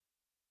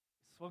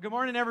Well, good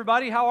morning,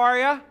 everybody. How are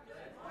you?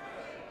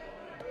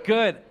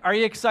 Good. Are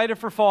you excited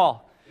for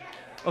fall?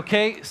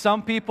 Okay,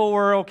 some people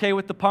were okay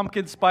with the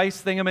pumpkin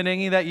spice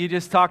thingamadingy that you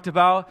just talked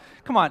about.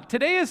 Come on,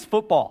 today is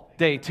football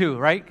day too,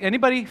 right?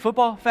 Anybody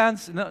football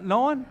fans?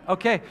 No one?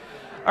 Okay.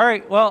 All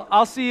right, well,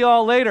 I'll see you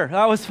all later.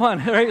 That was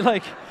fun, right?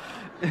 Like,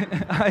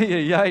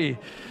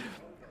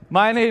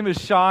 My name is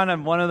Sean.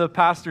 I'm one of the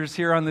pastors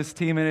here on this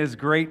team, and it is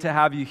great to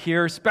have you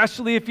here,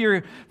 especially if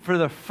you're for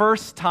the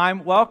first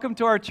time. Welcome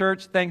to our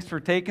church. Thanks for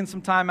taking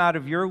some time out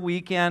of your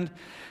weekend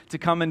to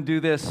come and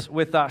do this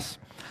with us.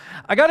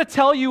 I got to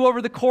tell you,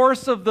 over the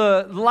course of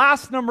the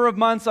last number of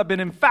months, I've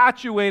been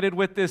infatuated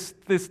with this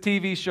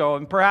TV show,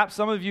 and perhaps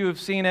some of you have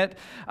seen it,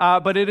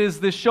 but it is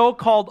the show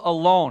called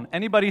Alone.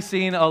 Anybody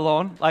seen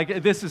Alone?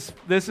 Like, this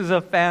is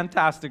a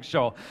fantastic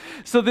show.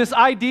 So this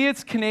idea,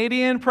 it's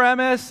Canadian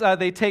premise.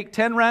 They take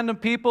 10 random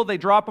people, they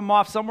drop them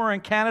off somewhere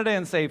in Canada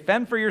and say,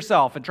 fend for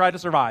yourself and try to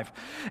survive.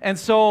 And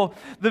so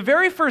the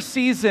very first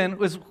season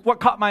was what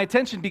caught my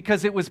attention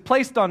because it was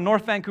placed on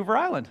North Vancouver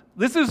Island.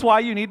 This is why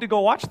you need to go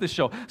watch this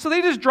show. So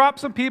they just drop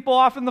some people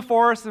off in the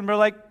forest and we're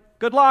like,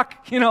 good luck,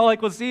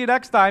 we'll see you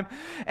next time.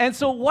 And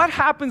so what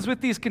happens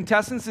with these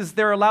contestants is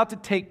they're allowed to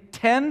take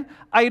 10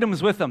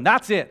 items with them.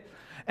 That's it.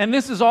 And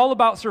this is all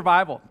about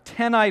survival.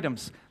 10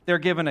 items. They're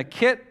given a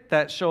kit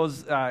that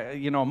shows,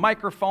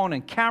 microphone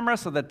and camera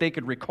so that they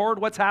could record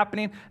what's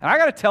happening. And I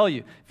got to tell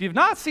you, if you've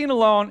not seen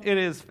Alone, it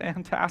is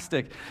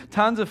fantastic.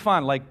 Tons of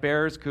fun, like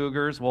bears,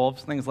 cougars,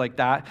 wolves, things like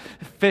that.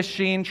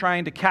 Fishing,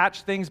 trying to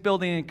catch things,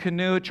 building a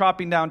canoe,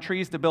 chopping down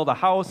trees to build a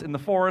house in the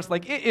forest.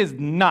 Like, it is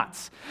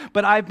nuts.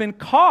 But I've been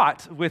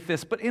caught with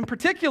this, but in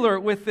particular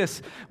with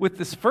this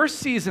first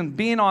season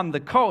being on the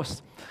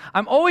coast.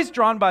 I'm always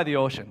drawn by the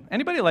ocean.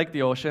 Anybody like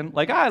the ocean?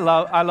 Like, I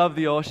love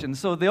the ocean.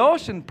 So the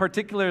ocean,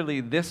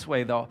 particularly this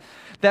way, though,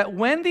 that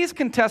when these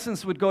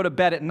contestants would go to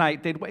bed at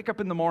night, they'd wake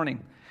up in the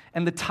morning,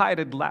 and the tide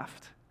had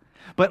left.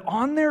 But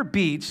on their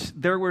beach,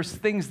 there were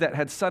things that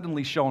had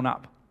suddenly shown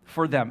up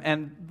for them.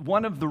 And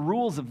one of the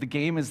rules of the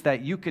game is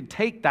that you could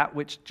take that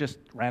which just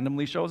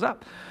randomly shows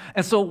up.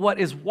 And so what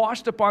is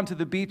washed up onto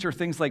the beach are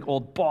things like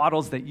old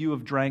bottles that you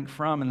have drank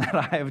from and that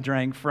I have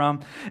drank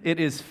from. It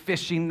is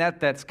fishing net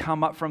that's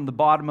come up from the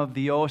bottom of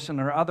the ocean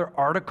or other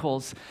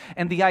articles.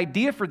 And the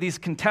idea for these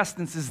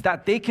contestants is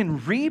that they can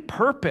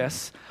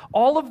repurpose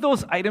all of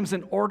those items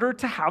in order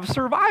to have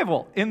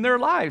survival in their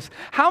lives.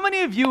 How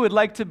many of you would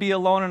like to be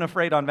alone and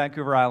afraid on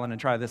Vancouver Island and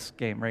try this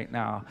game right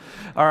now?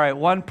 All right,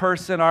 one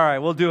person. All right,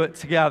 we'll do it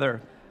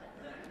together.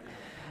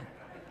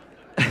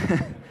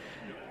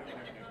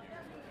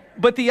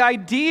 But the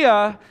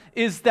idea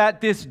is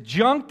that this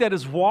junk that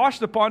is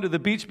washed up onto the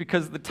beach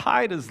because the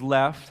tide is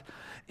left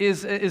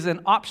is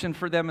an option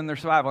for them in their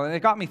survival. And it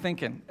got me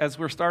thinking, as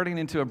we're starting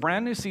into a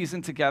brand new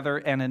season together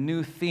and a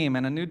new theme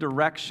and a new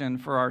direction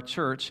for our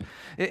church,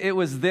 it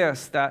was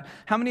this, that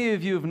how many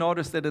of you have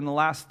noticed that in the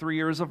last 3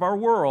 years of our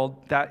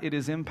world, that it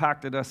has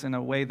impacted us in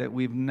a way that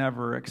we've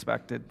never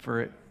expected for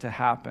it to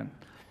happen?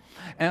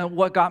 And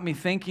what got me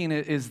thinking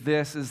is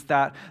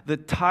that the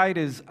tide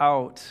is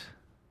out,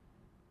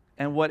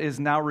 and what is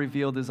now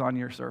revealed is on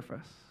your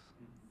surface.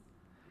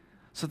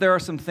 So there are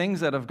some things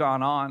that have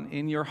gone on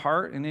in your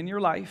heart and in your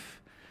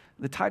life.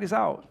 The tide is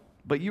out,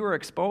 but you are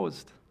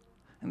exposed.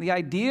 And the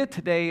idea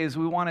today is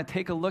we want to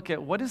take a look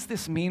at what does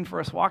this mean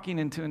for us walking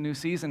into a new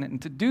season. And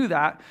to do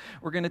that,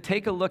 we're going to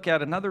take a look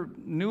at another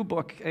new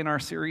book in our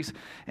series,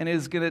 and it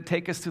is going to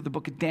take us to the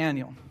book of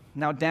Daniel.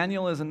 Now,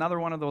 Daniel is another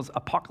one of those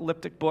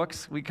apocalyptic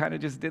books. We kind of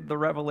just did the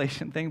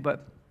Revelation thing,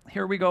 but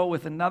here we go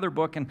with another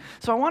book. And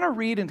so I want to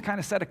read and kind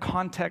of set a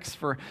context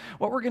for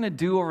what we're going to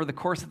do over the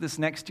course of this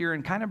next year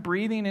and kind of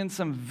breathing in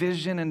some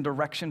vision and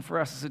direction for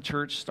us as a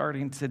church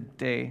starting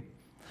today.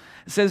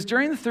 It says,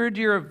 during the 3rd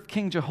year of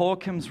King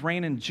Jehoiakim's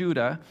reign in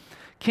Judah,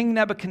 King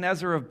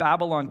Nebuchadnezzar of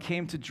Babylon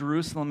came to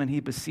Jerusalem and he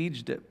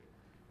besieged it.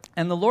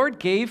 And the Lord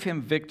gave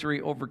him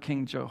victory over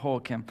King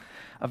Jehoiakim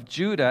of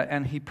Judah,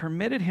 and he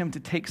permitted him to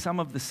take some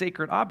of the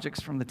sacred objects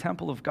from the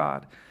temple of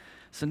God.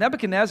 So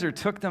Nebuchadnezzar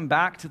took them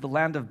back to the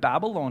land of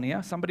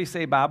Babylonia. Somebody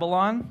say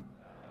Babylon.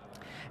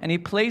 And he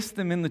placed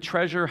them in the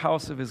treasure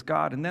house of his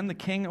God. And then the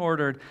king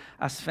ordered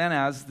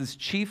Ashpenaz, this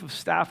chief of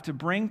staff, to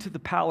bring to the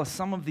palace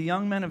some of the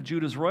young men of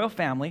Judah's royal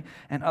family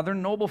and other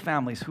noble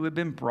families who had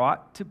been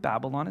brought to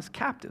Babylon as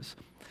captives.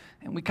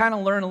 And we kind of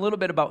learn a little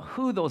bit about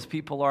who those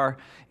people are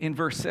in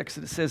verse 6.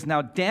 It says,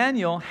 now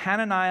Daniel,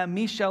 Hananiah,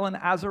 Mishael, and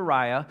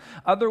Azariah,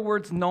 other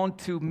words known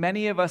to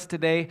many of us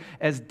today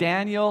as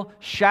Daniel,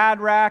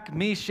 Shadrach,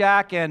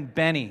 Meshach, and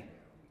Benny,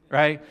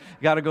 right?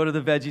 You got to go to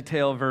the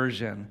VeggieTale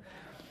version.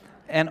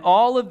 And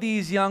all of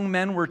these young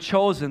men were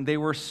chosen. They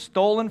were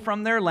stolen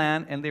from their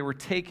land, and they were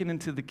taken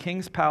into the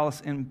king's palace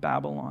in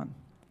Babylon.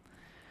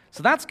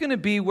 So that's going to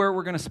be where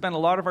we're going to spend a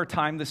lot of our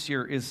time this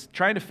year, is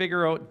trying to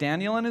figure out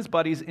Daniel and his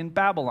buddies in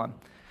Babylon.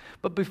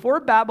 But before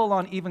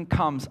Babylon even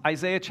comes,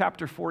 Isaiah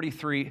chapter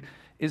 43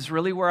 is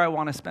really where I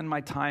want to spend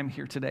my time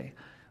here today.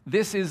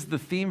 This is the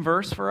theme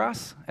verse for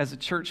us as a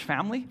church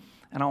family,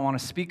 and I want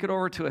to speak it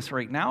over to us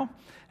right now,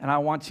 and I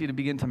want you to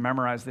begin to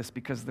memorize this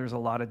because there's a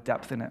lot of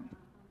depth in it.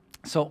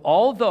 So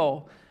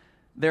although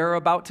they're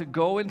about to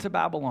go into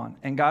Babylon,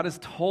 and God has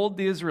told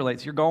the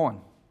Israelites, you're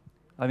going.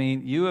 I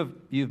mean,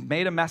 you've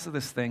made a mess of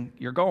this thing.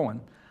 You're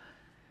going.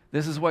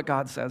 This is what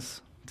God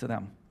says to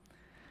them.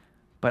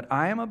 But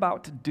I am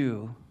about to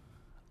do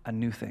a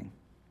new thing.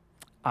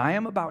 I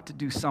am about to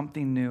do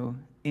something new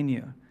in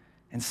you.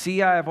 And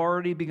see, I have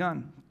already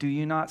begun. Do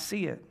you not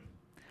see it?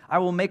 I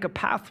will make a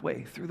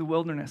pathway through the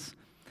wilderness,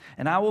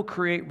 and I will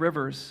create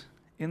rivers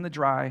in the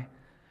dry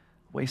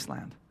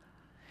wasteland.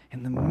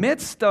 In the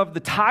midst of the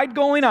tide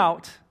going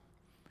out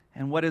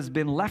and what has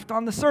been left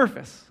on the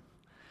surface,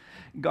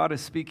 God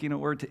is speaking a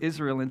word to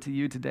Israel and to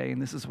you today,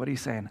 and this is what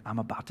he's saying. I'm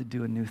about to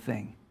do a new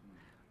thing,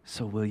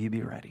 so will you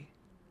be ready?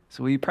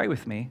 So will you pray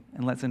with me,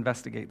 and let's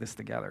investigate this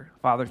together.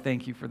 Father,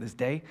 thank you for this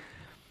day,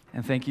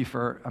 and thank you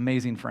for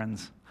amazing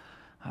friends.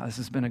 This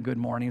has been a good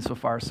morning so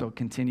far, so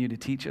continue to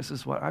teach us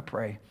is what I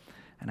pray,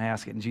 and I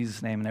ask it in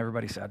Jesus' name, and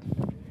everybody said.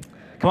 Amen.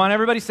 Come on,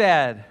 everybody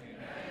said. Amen.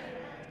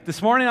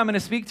 This morning I'm going to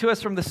speak to us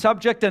from the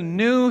subject, a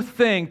new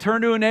thing.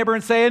 Turn to a neighbor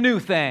and say a new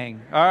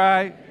thing. All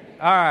right?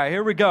 All right,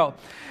 here we go.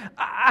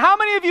 How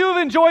many of you have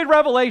enjoyed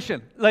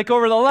Revelation? Like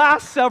over the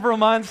last several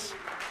months?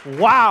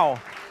 Wow.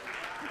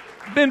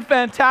 Been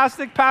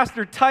fantastic.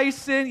 Pastor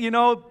Tyson,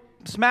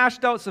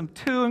 smashed out some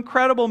 2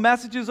 incredible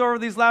messages over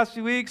these last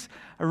few weeks.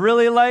 I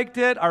really liked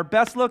it. Our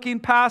best looking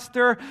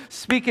pastor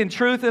speaking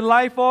truth and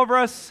life over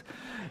us.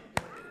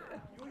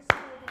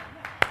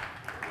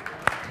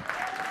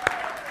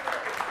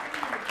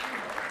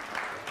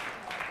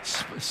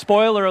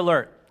 Spoiler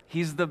alert,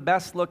 he's the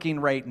best looking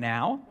right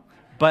now,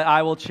 but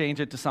I will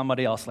change it to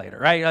somebody else later,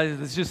 right?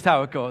 It's just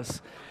how it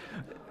goes.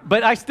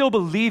 But I still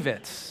believe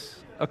it.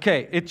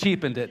 Okay, it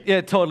cheapened it.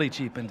 It totally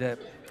cheapened it.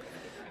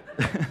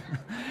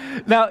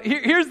 Now,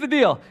 here's the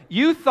deal.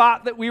 You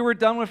thought that we were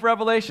done with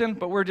Revelation,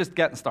 but we're just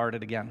getting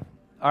started again.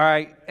 All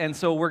right, and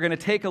so we're going to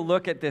take a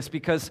look at this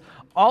because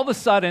all of a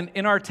sudden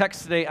in our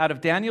text today out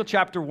of Daniel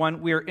chapter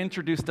 1, we are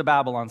introduced to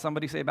Babylon.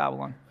 Somebody say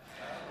Babylon.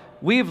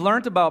 We've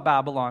learned about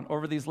Babylon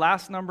over these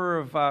last number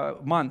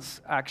of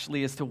months,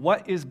 actually, as to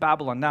what is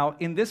Babylon. Now,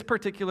 in this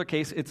particular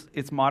case,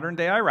 it's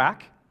modern-day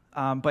Iraq.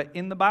 But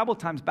in the Bible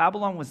times,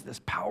 Babylon was this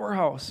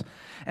powerhouse.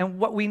 And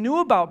what we knew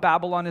about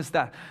Babylon is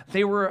that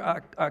they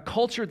were a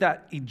culture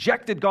that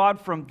ejected God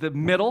from the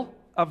middle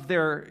of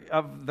their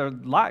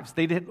lives.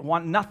 They didn't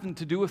want nothing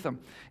to do with them.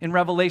 In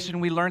Revelation,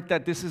 we learned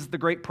that this is the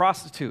great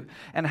prostitute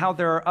and how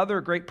there are other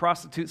great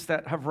prostitutes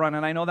that have run.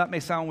 And I know that may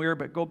sound weird,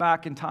 but go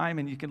back in time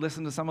and you can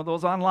listen to some of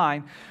those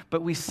online.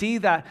 But we see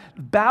that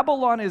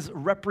Babylon is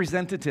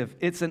representative.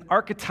 It's an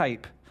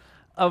archetype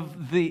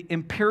of the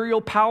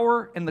imperial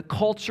power and the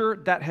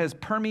culture that has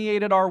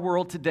permeated our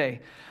world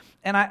today.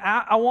 And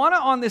I want to,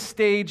 on this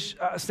stage,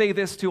 say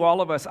this to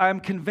all of us. I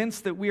am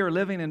convinced that we are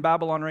living in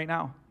Babylon right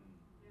now.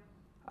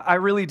 I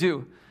really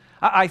do.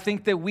 I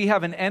think that we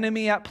have an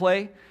enemy at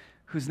play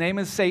whose name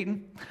is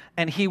Satan,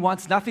 and he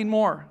wants nothing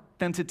more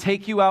than to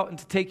take you out and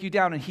to take you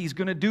down. And he's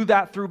going to do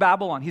that through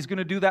Babylon. He's going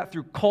to do that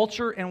through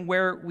culture and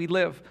where we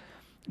live.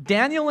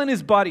 Daniel and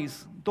his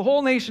buddies, the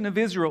whole nation of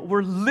Israel,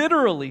 were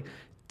literally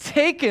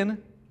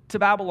taken to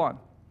Babylon.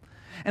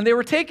 And they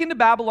were taken to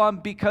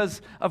Babylon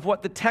because of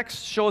what the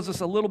text shows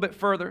us a little bit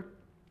further.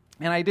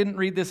 And I didn't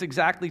read this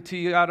exactly to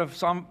you out of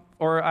Psalm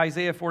or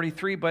Isaiah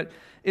 43, but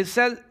it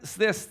says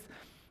this,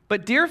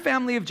 "But dear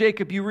family of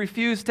Jacob, you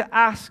refuse to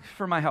ask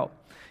for my help.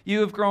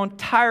 You have grown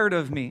tired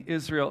of me,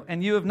 Israel,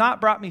 and you have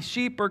not brought me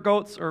sheep or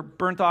goats or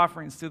burnt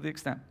offerings to the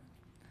extent."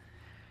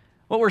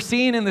 What we're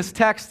seeing in this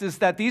text is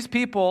that these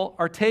people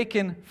are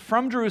taken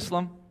from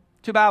Jerusalem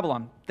to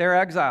Babylon. They're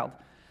exiled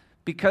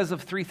because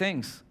of 3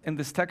 things. And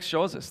this text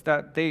shows us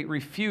that they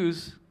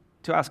refuse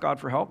to ask God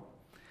for help.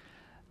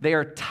 They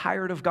are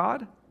tired of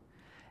God,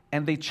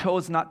 and they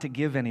chose not to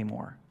give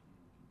anymore.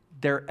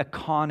 Their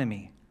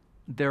economy,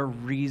 their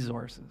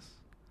resources.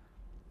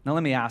 Now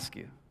let me ask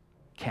you,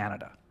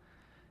 Canada,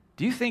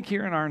 do you think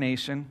here in our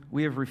nation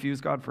we have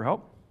refused God for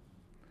help?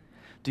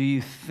 Do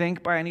you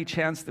think by any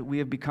chance that we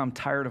have become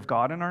tired of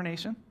God in our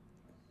nation?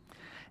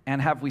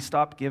 And have we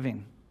stopped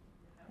giving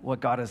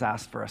what God has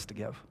asked for us to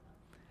give?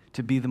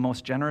 To be the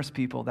most generous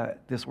people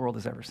that this world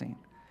has ever seen.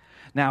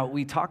 Now,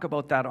 we talk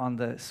about that on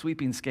the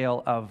sweeping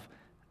scale of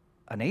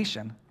a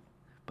nation,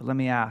 but let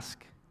me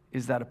ask,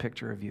 is that a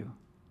picture of you?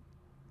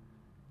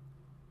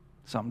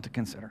 Something to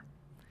consider.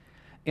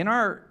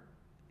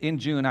 In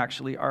June,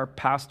 actually, our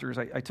pastors,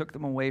 I took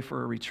them away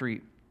for a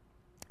retreat.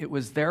 It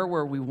was there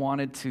where we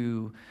wanted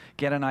to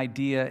get an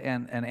idea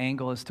and an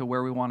angle as to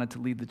where we wanted to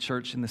lead the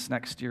church in this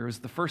next year. It was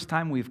the first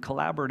time we've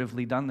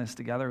collaboratively done this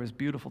together. It was a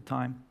beautiful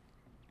time.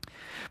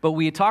 But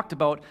we talked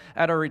about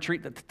at our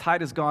retreat that the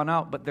tide has gone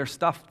out, but there's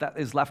stuff that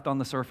is left on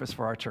the surface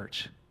for our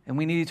church. And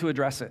we need to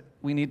address it.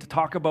 We need to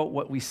talk about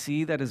what we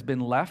see that has been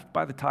left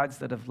by the tides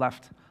that have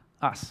left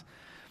us.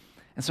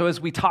 And so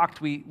as we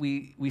talked,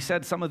 we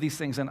said some of these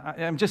things, and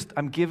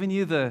I'm giving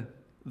you the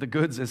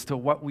goods as to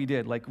what we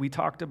did. Like, we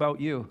talked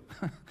about you.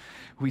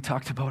 We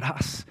talked about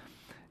us.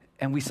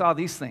 And we saw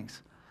these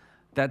things,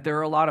 that there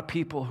are a lot of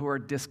people who are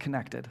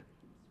disconnected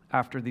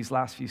after these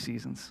last few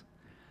seasons.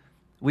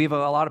 We have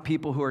a lot of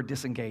people who are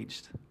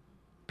disengaged,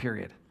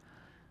 period.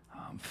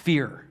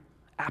 Fear,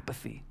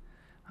 apathy.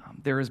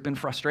 There has been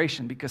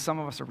frustration because some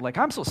of us are like,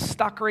 I'm so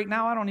stuck right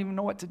now, I don't even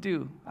know what to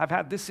do. I've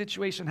had this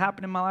situation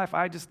happen in my life,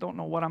 I just don't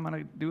know what I'm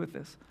going to do with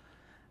this.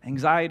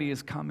 Anxiety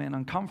has come in,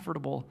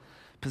 uncomfortable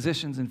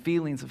positions and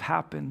feelings have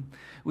happened.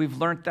 We've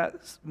learned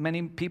that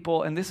many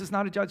people, and this is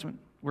not a judgment,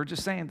 we're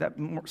just saying that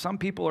some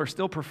people are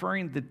still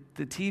preferring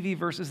the TV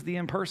versus the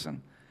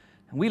in-person.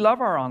 And we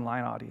love our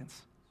online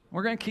audience.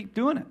 We're going to keep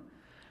doing it.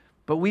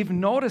 But we've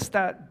noticed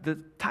that the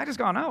tide has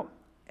gone out.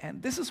 And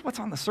this is what's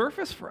on the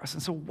surface for us.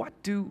 And so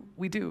what do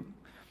we do?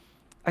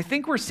 I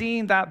think we're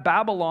seeing that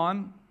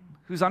Babylon,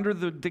 who's under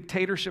the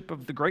dictatorship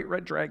of the great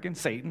red dragon,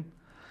 Satan,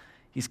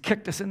 he's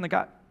kicked us in the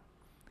gut.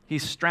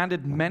 He's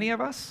stranded many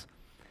of us.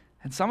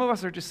 And some of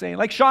us are just saying,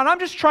 like, Sean, I'm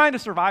just trying to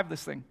survive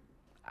this thing.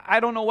 I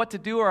don't know what to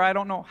do or I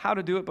don't know how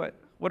to do it, but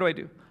what do I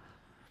do?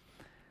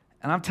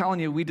 And I'm telling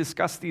you, we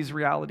discussed these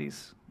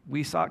realities.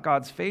 We sought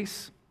God's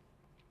face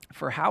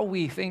for how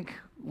we think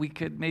we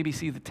could maybe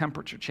see the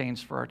temperature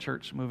change for our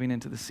church moving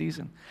into the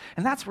season.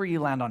 And that's where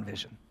you land on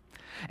vision.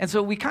 And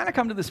so we kind of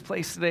come to this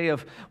place today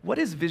of what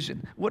is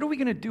vision? What are we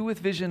going to do with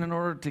vision in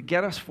order to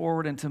get us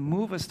forward and to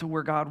move us to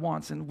where God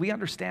wants? And we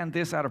understand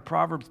this out of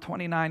Proverbs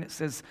 29. It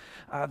says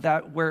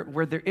that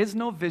where there is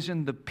no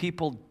vision, the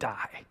people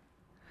die.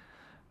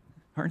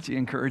 Aren't you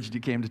encouraged you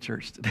came to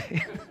church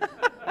today?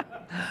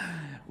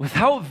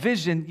 Without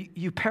vision,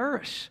 you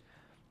perish.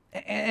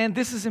 And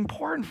this is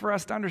important for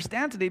us to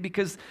understand today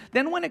because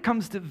then when it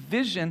comes to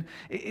vision,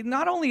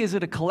 not only is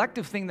it a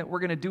collective thing that we're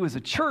going to do as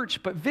a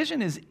church, but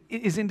vision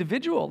is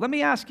individual. Let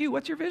me ask you,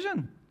 what's your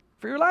vision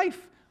for your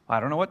life? I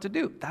don't know what to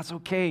do. That's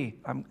okay.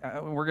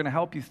 We're going to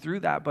help you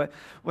through that, but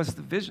what's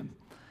the vision?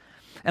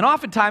 And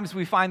oftentimes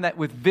we find that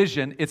with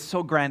vision, it's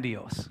so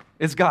grandiose.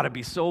 It's got to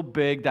be so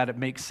big that it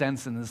makes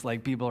sense, and it's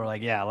like people are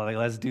like, yeah,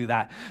 let's do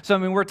that. So, I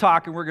mean, we're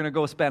going to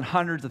go spend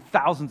hundreds of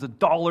thousands of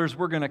dollars.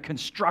 We're going to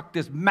construct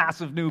this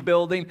massive new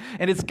building,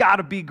 and it's got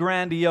to be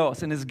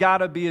grandiose, and it's got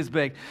to be as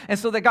big. And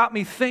so that got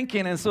me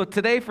thinking, and so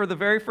today, for the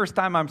very first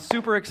time, I'm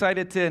super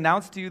excited to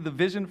announce to you the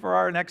vision for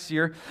our next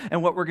year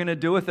and what we're going to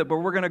do with it, but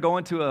we're going to go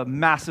into a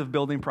massive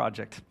building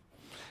project.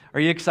 Are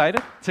you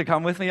excited to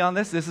come with me on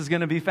this? This is going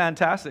to be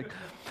fantastic.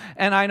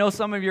 And I know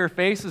some of your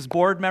faces,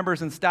 board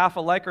members and staff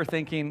alike, are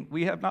thinking,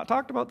 we have not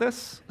talked about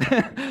this.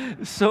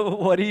 So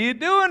what are you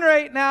doing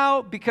right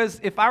now? Because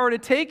if I were to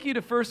take you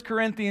to 1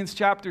 Corinthians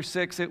chapter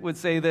 6, it would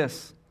say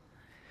this.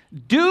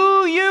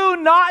 Do you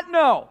not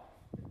know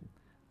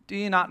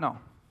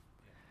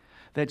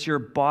that your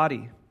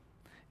body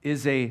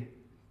is a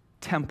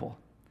temple?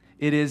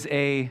 It is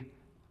a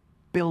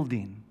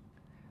building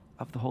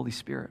of the Holy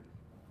Spirit.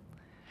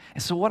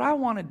 And so what I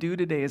want to do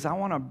today is I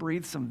want to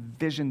breathe some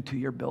vision to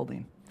your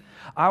building.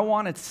 I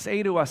want to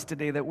say to us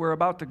today that we're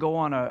about to go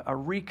on a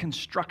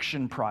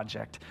reconstruction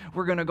project.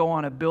 We're going to go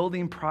on a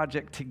building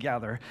project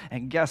together.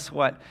 And guess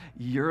what?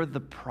 You're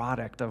the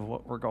product of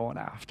what we're going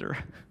after.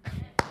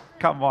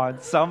 Come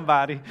on,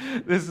 somebody.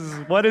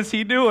 What is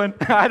he doing?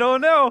 I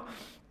don't know.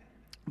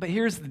 But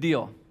here's the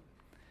deal.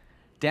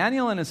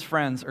 Daniel and his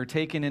friends are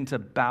taken into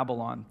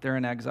Babylon. They're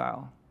in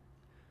exile.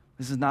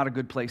 This is not a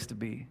good place to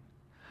be.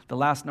 The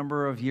last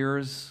number of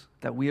years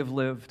that we have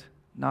lived,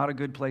 not a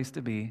good place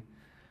to be.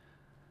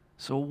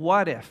 So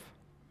what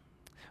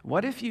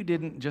if you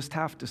didn't just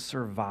have to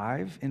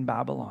survive in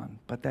Babylon,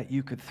 but that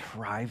you could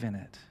thrive in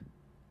it?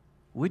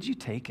 Would you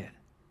take it?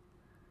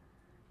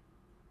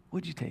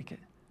 Would you take it?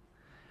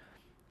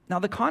 Now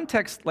the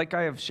context, like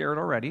I have shared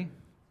already,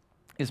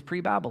 is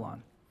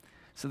pre-Babylon.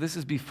 So this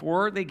is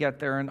before they get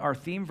there, and our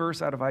theme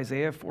verse out of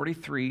Isaiah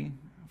 43,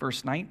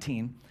 verse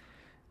 19,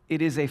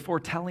 it is a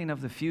foretelling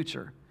of the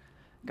future.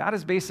 God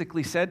has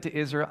basically said to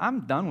Israel,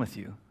 I'm done with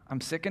you.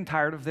 I'm sick and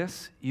tired of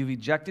this. You've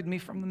ejected me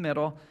from the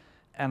middle,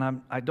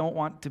 and I don't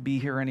want to be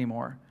here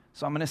anymore.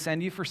 So I'm going to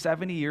send you for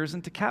 70 years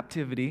into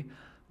captivity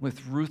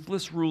with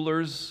ruthless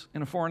rulers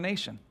in a foreign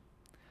nation.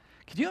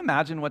 Could you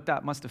imagine what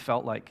that must have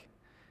felt like?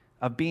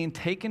 Of being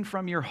taken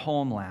from your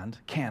homeland,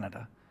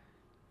 Canada,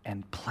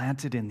 and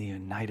planted in the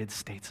United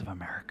States of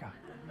America.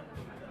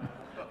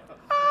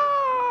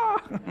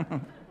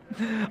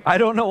 I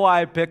don't know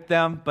why I picked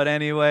them, but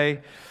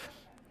anyway.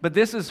 But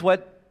this is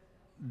what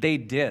they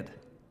did.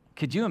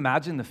 Could you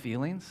imagine the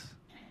feelings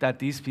that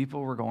these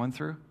people were going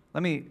through?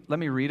 Let me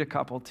read a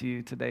couple to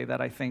you today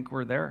that I think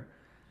were there.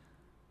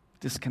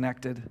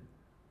 Disconnected,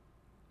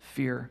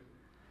 fear,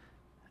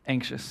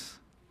 anxious,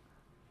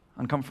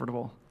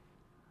 uncomfortable.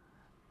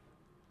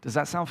 Does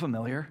that sound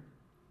familiar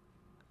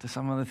to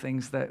some of the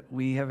things that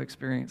we have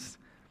experienced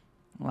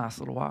in the last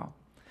little while?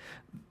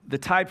 The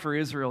tide for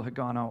Israel had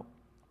gone out,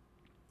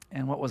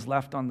 and what was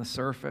left on the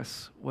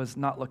surface was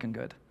not looking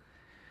good.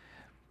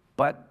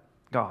 But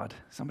God,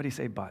 somebody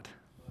say but.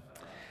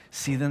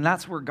 See, then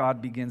that's where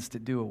God begins to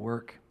do a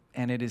work.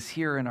 And it is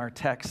here in our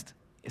text,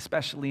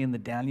 especially in the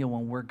Daniel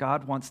one, where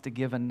God wants to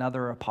give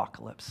another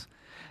apocalypse.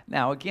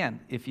 Now, again,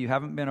 if you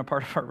haven't been a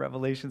part of our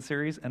Revelation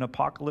series, an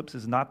apocalypse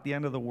is not the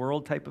end of the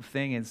world type of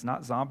thing. It's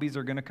not zombies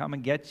are going to come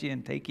and get you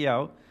and take you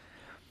out.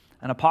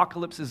 An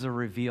apocalypse is a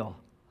reveal.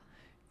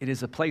 it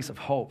is a place of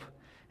hope.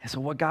 And so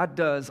what God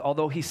does,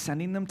 although he's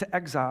sending them to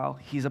exile,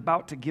 he's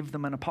about to give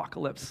them an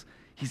apocalypse.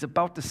 He's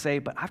about to say,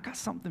 but I've got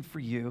something for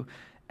you,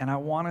 and I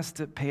want us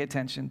to pay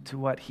attention to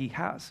what he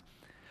has.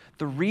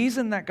 The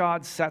reason that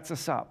God sets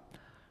us up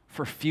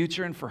for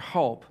future and for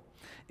hope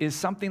is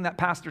something that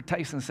Pastor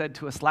Tyson said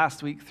to us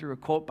last week through a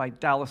quote by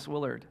Dallas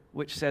Willard,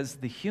 which says,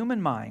 the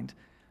human mind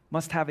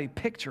must have a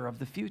picture of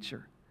the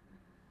future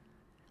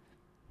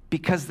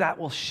because that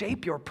will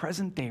shape your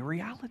present day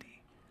reality.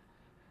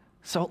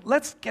 So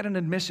let's get an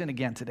admission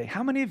again today.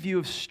 How many of you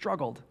have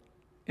struggled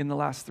in the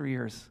last 3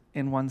 years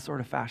in one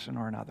sort of fashion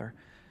or another?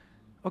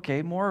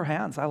 Okay, more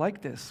hands. I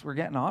like this. We're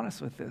getting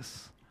honest with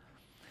this.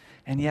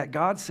 And yet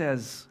God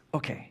says,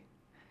 okay,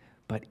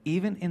 but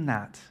even in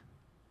that,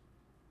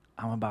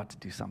 I'm about to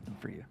do something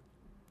for you.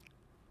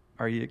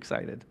 Are you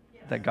excited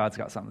that God's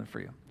got something for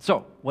you?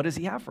 So what does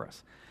he have for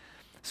us?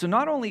 So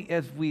not only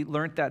have we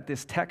learned that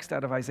this text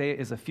out of Isaiah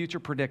is a future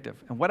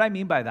predictive, and what I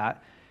mean by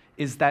that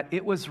is that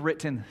it was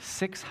written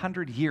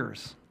 600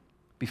 years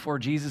before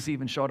Jesus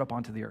even showed up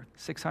onto the earth.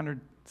 6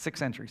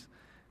 centuries.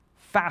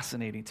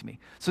 Fascinating to me.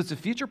 So it's a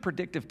future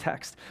predictive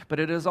text, but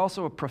it is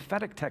also a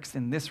prophetic text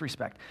in this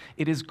respect.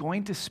 It is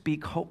going to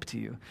speak hope to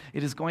you.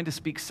 It is going to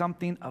speak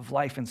something of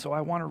life. And so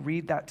I want to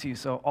read that to you.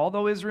 So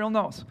although Israel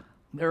knows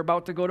they're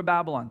about to go to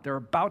Babylon, they're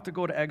about to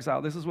go to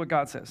exile, this is what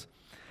God says.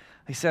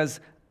 He says,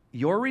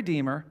 your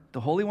Redeemer,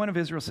 the Holy One of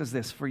Israel, says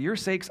this, for your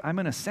sakes, I'm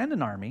going to send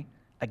an army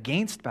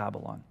against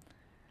Babylon.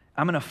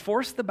 I'm going to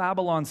force the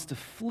Babylons to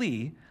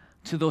flee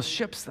to those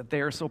ships that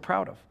they are so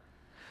proud of.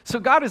 So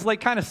God is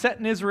like kind of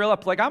setting Israel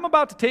up, like, I'm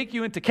about to take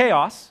you into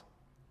chaos.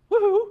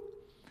 Woohoo!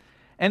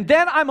 And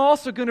then I'm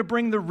also going to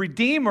bring the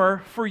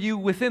Redeemer for you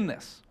within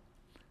this.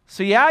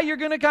 So yeah, you're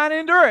going to kind of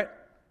endure it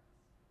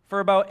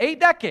for about 8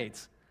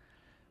 decades.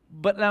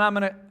 But then I'm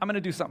going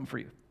to do something for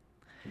you.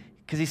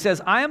 Because he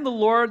says, I am the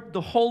Lord,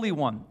 the Holy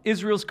One,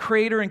 Israel's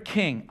creator and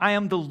king. I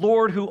am the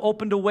Lord who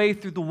opened a way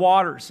through the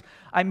waters.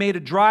 I made a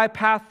dry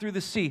path through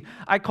the sea.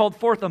 I called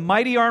forth a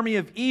mighty army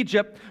of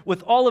Egypt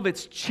with all of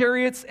its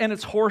chariots and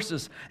its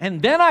horses.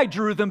 And then I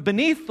drew them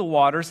beneath the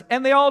waters,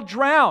 and they all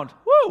drowned.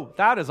 Woo,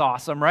 that is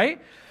awesome,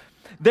 right?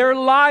 Their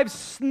lives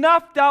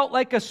snuffed out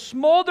like a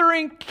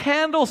smoldering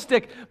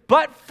candlestick.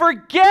 But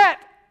forget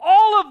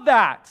all of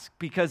that,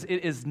 because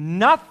it is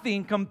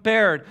nothing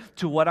compared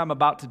to what I'm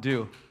about to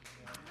do.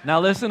 Now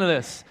listen to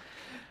this.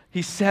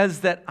 He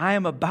says that I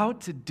am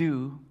about to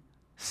do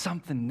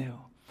something new.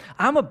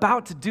 I'm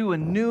about to do a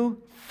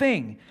new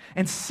thing.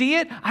 And see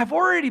it? I've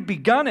already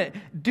begun it.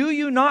 Do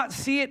you not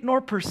see it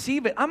nor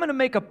perceive it? I'm going to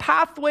make a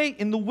pathway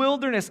in the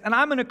wilderness, and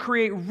I'm going to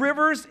create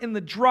rivers in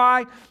the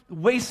dry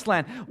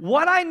wasteland.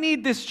 What I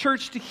need this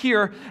church to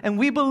hear, and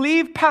we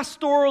believe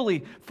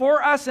pastorally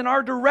for us in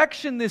our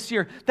direction this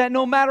year, that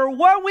no matter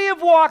what we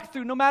have walked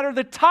through, no matter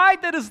the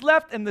tide that is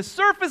left and the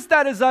surface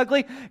that is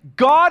ugly,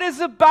 God is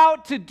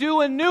about to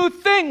do a new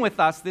thing with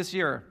us this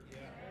year.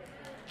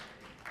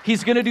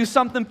 He's going to do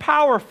something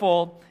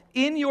powerful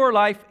in your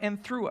life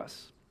and through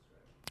us.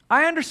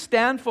 I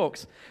understand,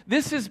 folks.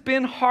 This has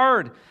been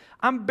hard.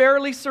 I'm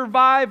barely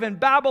surviving.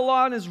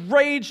 Babylon is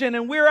raging,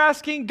 and we're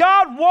asking,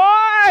 God,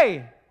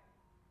 why?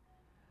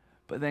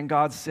 But then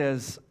God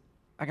says,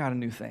 I got a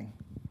new thing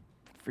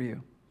for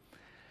you.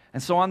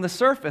 And so on the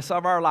surface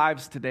of our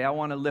lives today, I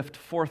want to lift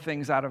 4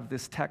 things out of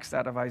this text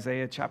out of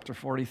Isaiah chapter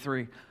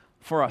 43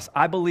 for us.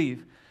 I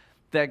believe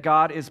that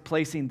God is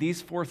placing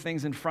these 4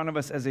 things in front of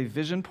us as a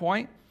vision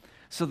point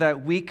so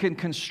that we can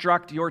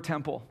construct your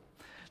temple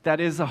that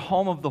is a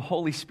home of the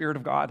Holy Spirit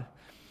of God.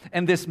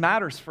 And this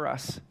matters for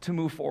us to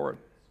move forward.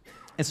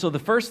 And so the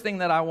first thing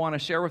that I want to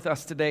share with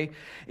us today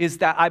is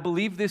that I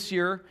believe this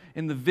year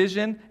in the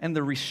vision and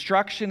the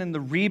restructuring and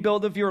the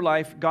rebuild of your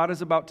life, God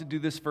is about to do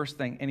this first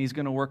thing, and he's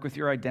going to work with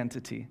your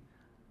identity.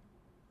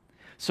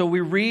 So we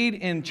read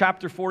in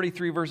chapter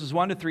 43, verses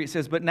 1 to 3, it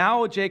says, But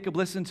now, O Jacob,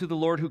 listen to the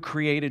Lord who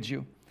created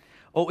you.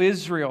 O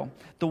Israel,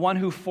 the one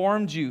who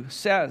formed you,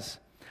 says,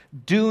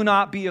 Do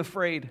not be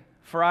afraid,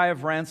 for I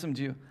have ransomed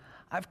you.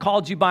 I've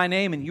called you by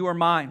name, and you are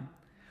mine.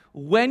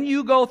 When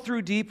you go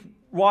through deep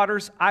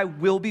waters, I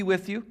will be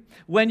with you.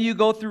 When you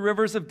go through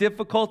rivers of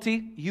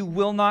difficulty, you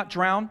will not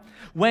drown.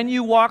 When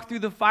you walk through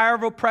the fire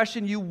of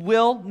oppression, you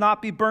will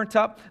not be burnt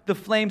up. The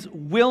flames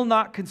will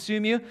not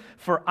consume you.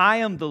 For I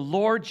am the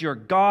Lord your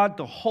God,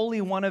 the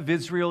Holy One of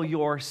Israel,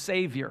 your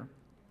Savior.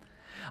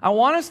 I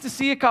want us to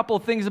see a couple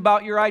of things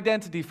about your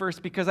identity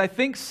first, because I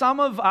think some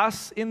of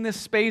us in this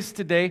space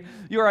today,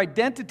 your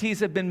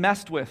identities have been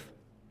messed with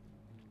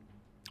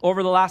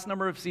over the last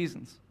number of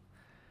seasons.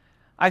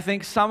 I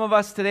think some of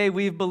us today,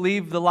 we've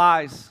believed the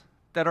lies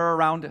that are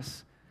around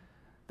us,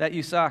 that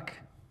you suck,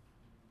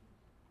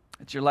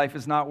 that your life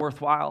is not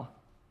worthwhile.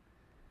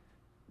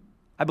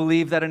 I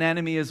believe that an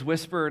enemy has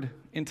whispered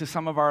into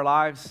some of our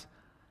lives,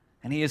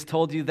 and he has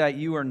told you that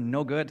you are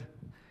no good.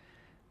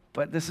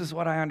 But this is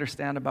what I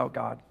understand about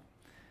God,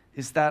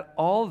 is that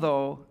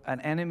although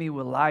an enemy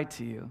will lie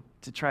to you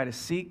to try to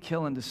seek,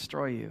 kill, and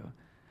destroy you,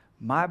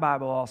 my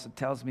Bible also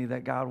tells me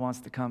that God wants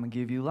to come and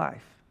give you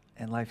life,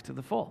 and life to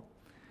the full.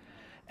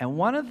 And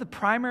one of the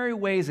primary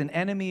ways an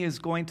enemy is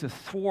going to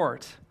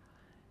thwart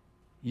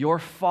your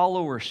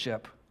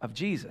followership of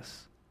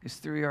Jesus is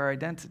through your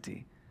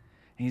identity.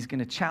 And he's going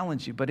to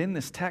challenge you. But in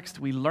this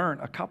text, we learn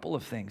a couple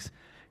of things.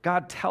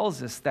 God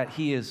tells us that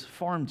he has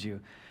formed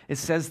you. It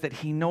says that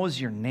he knows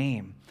your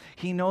name.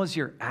 He knows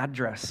your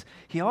address.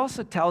 He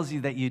also tells you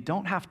that you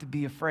don't have to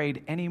be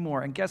afraid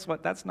anymore. And guess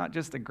what? That's not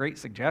just a great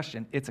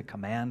suggestion. It's a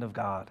command of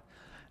God.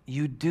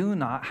 You do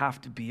not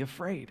have to be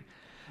afraid.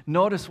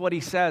 Notice what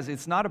he says.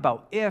 It's not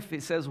about if,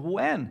 it says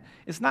when.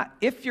 It's not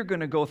if you're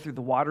going to go through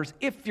the waters,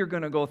 if you're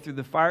going to go through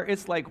the fire.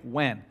 It's like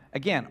when.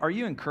 Again, are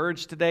you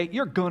encouraged today?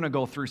 You're going to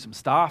go through some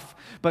stuff,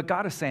 but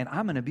God is saying,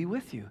 I'm going to be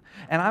with you,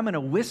 and I'm going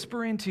to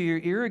whisper into your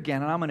ear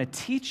again, and I'm going to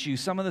teach you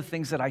some of the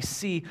things that I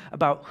see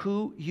about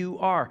who you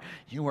are.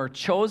 You are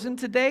chosen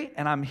today,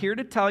 and I'm here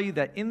to tell you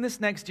that in this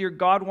next year,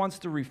 God wants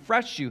to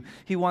refresh you.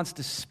 He wants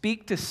to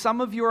speak to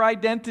some of your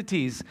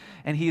identities,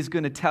 and he's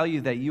going to tell you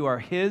that you are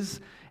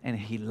his, and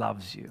he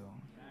loves you.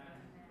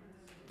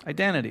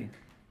 Identity.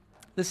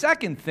 The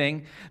second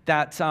thing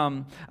that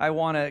I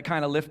want to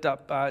kind of lift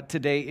up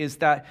today is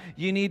that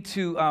you need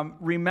to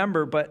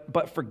remember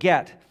but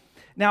forget.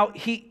 Now,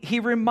 he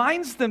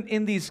reminds them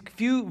in these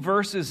few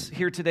verses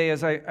here today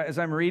as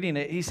I'm reading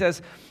it. He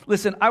says,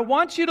 listen, I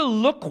want you to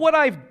look what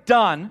I've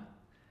done,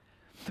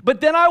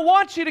 but then I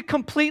want you to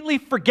completely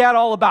forget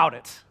all about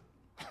it.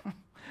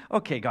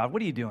 Okay, God,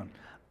 what are you doing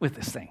with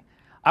this thing?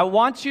 I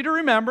want you to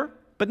remember,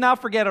 but now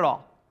forget it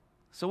all.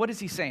 So what is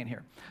he saying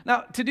here?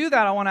 Now, to do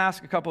that, I want to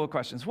ask a couple of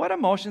questions. What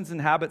emotions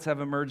and habits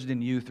have emerged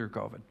in you through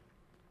COVID?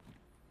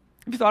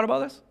 Have you thought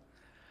about this?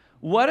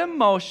 What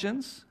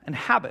emotions and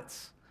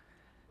habits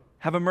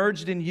have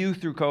emerged in you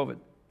through COVID?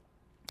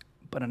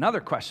 But another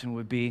question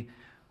would be,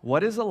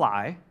 what is a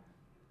lie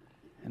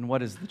and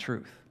what is the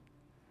truth?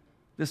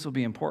 This will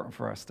be important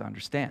for us to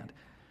understand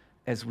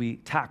as we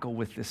tackle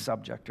with this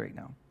subject right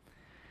now.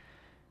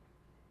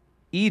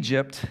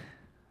 Egypt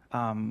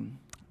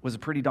was a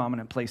pretty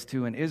dominant place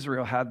too, and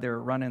Israel had their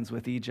run-ins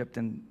with Egypt.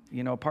 And,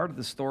 you know, part of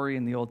the story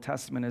in the Old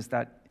Testament is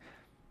that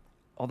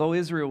although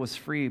Israel was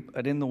free,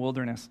 but in the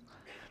wilderness,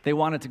 they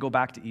wanted to go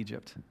back to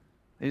Egypt.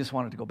 They just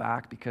wanted to go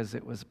back because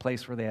it was a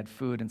place where they had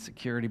food and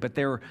security, but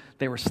they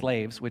were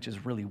slaves, which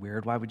is really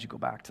weird. Why would you go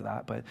back to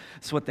that? But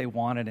it's what they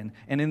wanted.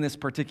 And in this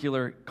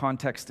particular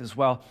context as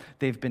well,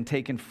 they've been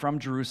taken from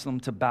Jerusalem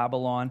to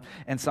Babylon,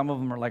 and some of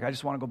them are like, I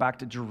just want to go back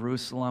to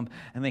Jerusalem,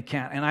 and they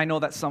can't. And I know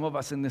that some of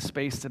us in this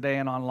space today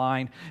and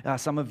online,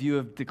 some of you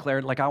have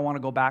declared, like, I want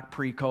to go back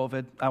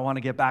pre-COVID. I want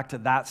to get back to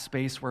that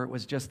space where it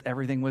was just,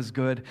 everything was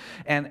good.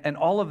 And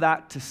all of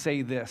that to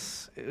say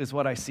this is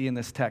what I see in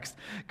this text.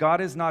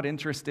 God is not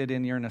interested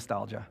in your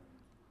nostalgia,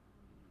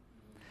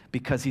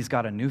 because he's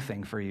got a new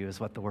thing for you, is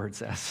what the word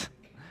says.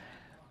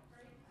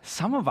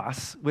 Some of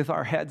us, with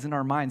our heads and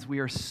our minds, we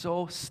are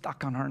so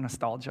stuck on our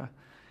nostalgia.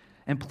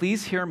 And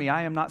please hear me,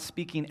 I am not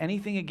speaking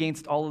anything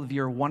against all of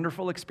your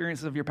wonderful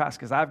experiences of your past,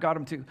 because I've got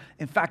them too.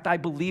 In fact, I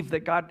believe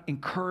that God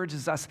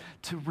encourages us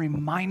to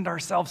remind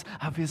ourselves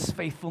of his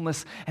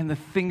faithfulness and the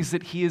things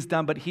that he has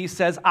done. But he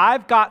says,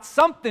 I've got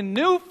something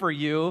new for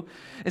you.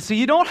 And so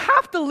you don't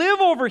have to live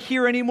over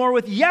here anymore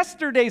with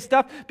yesterday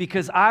stuff,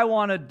 because I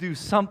want to do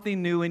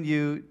something new in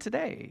you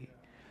today.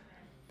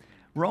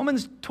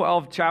 Romans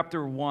 12,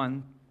 chapter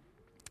 1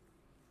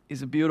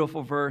 is a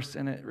beautiful verse,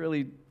 and it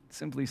really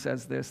simply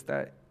says this,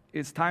 that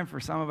it's time for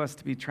some of us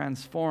to be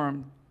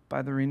transformed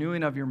by the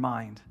renewing of your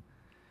mind,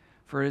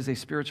 for it is a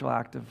spiritual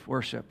act of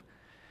worship.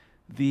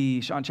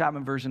 The Sean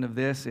Chapman version of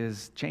this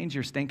is change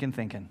your stinking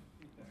thinking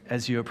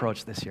as you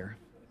approach this year.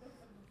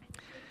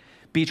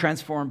 Be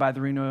transformed by the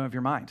renewing of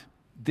your mind.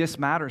 This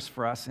matters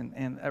for us.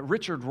 And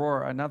Richard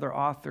Rohr, another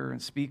author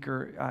and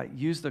speaker,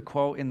 used the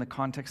quote in the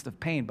context of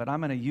pain, but I'm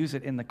going to use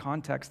it in the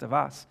context of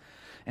us,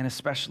 and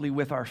especially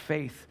with our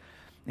faith.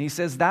 And he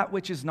says, that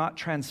which is not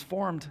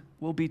transformed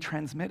will be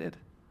transmitted.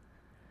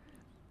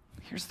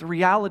 Here's the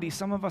reality.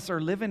 Some of us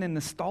are living in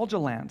nostalgia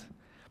land.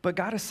 But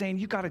God is saying,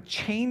 you got to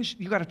change,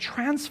 you got to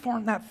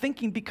transform that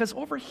thinking, because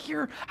over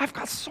here, I've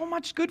got so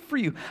much good for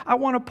you. I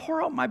want to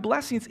pour out my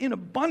blessings in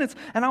abundance,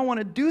 and I want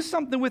to do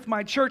something with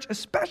my church,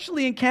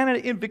 especially in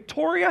Canada, in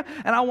Victoria,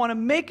 and I want to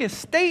make a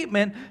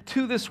statement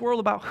to this world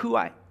about who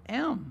I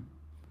am.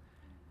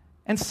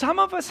 And some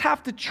of us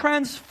have to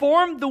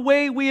transform the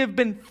way we have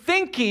been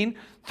thinking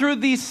through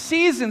these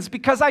seasons,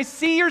 because I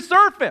see your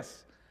surface.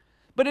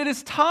 But it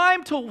is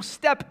time to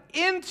step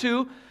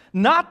into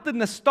not the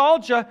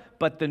nostalgia,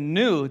 but the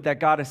new that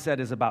God has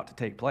said is about to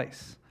take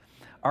place.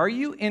 Are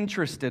you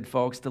interested,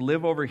 folks, to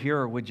live over here,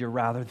 or would you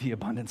rather the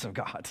abundance of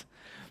God?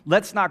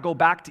 Let's not go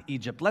back to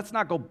Egypt. Let's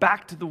not go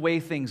back to the way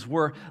things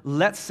were.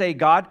 Let's say,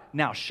 God,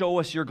 now show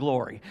us your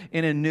glory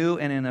in a new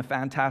and in a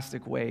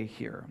fantastic way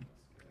here.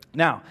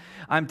 Now,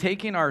 I'm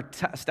taking our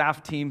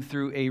staff team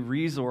through a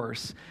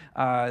resource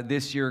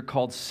this year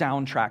called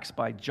Soundtracks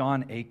by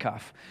John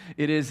Acuff.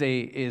 It is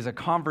a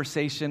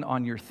conversation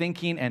on your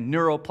thinking and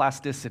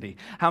neuroplasticity.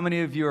 How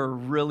many of you are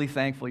really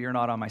thankful you're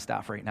not on my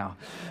staff right now?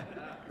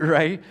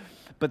 Right?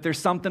 But there's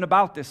something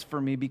about this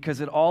for me, because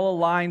it all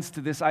aligns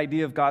to this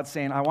idea of God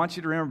saying, I want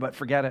you to remember, but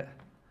forget it.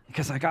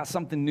 Because I got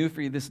something new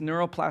for you. This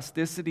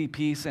neuroplasticity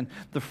piece and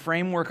the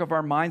framework of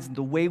our minds and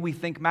the way we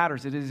think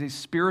matters. It is a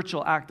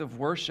spiritual act of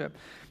worship.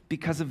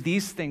 Because of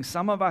these things,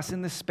 some of us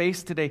in this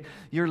space today,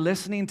 you're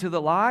listening to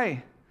the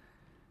lie.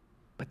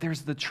 But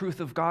there's the truth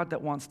of God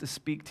that wants to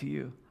speak to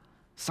you.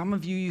 Some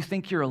of you, you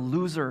think you're a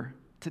loser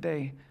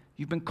today.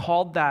 You've been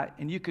called that,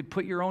 and you could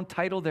put your own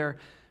title there.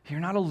 You're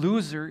not a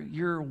loser.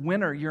 You're a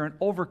winner. You're an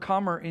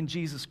overcomer in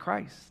Jesus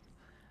Christ.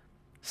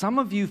 Some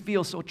of you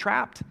feel so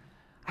trapped.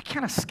 I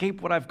can't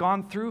escape what I've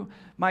gone through.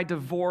 My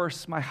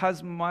divorce, my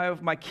husband,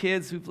 my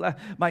kids who've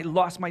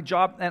lost my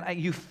job. And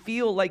you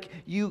feel like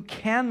you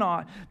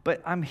cannot.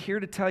 But I'm here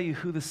to tell you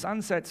who the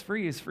Son sets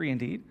free is free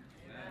indeed.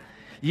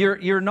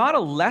 You're not a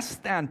less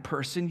than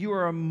person. You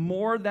are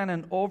more than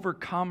an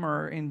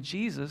overcomer in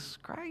Jesus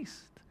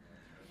Christ.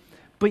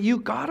 But you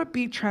got to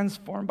be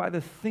transformed by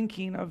the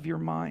thinking of your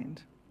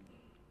mind.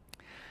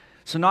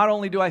 So not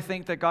only do I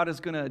think that God is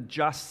going to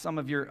adjust some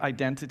of your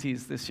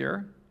identities this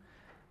year,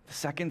 the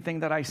second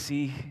thing that I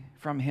see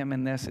from him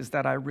in this is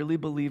that I really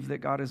believe that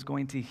God is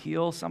going to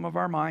heal some of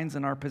our minds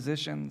and our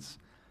positions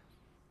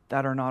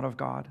that are not of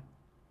God.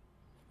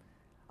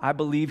 I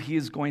believe he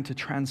is going to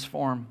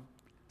transform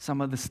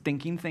some of the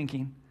stinking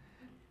thinking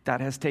that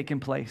has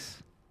taken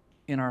place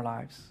in our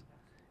lives.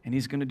 And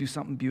he's going to do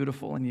something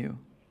beautiful in you.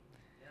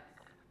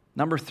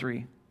 Number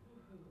 3,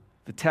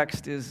 the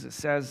text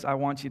says, I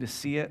want you to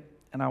see it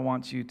and I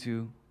want you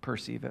to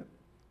perceive it.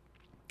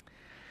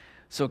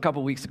 So a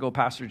couple weeks ago,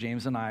 Pastor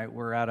James and I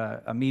were at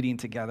a meeting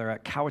together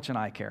at Cowichan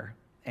Eye Care.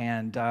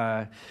 And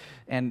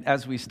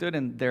as we stood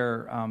in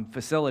their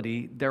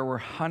facility, there were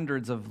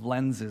hundreds of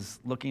lenses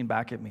looking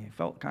back at me. It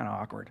felt kind of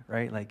awkward,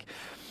 right?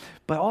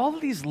 But all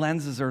of these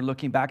lenses are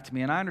looking back to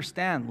me, and I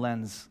understand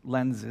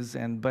lenses,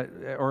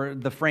 or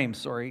the frames,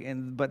 sorry.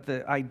 But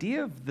the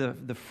idea of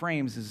the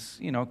frames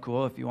is,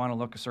 cool. If you want to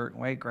look a certain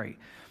way, great.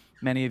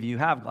 Many of you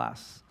have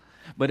glass,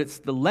 but it's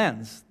the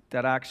lens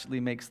that actually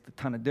makes a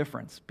ton of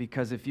difference,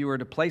 because if you were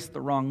to place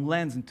the wrong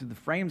lens into the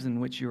frames in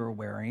which you are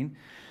wearing,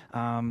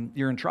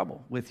 you're in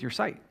trouble with your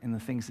sight and the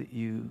things that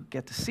you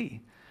get to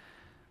see.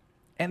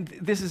 And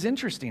this is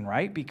interesting,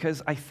 right?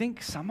 Because I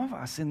think some of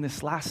us in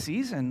this last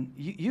season,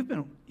 you've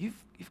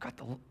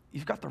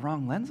got the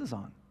wrong lenses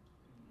on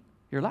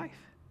your life.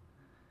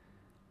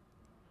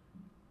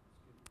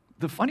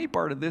 The funny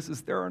part of this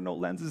is there are no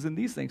lenses in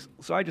these things,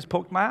 so I just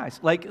poked my eyes,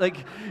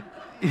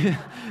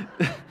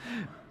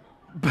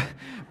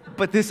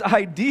 But this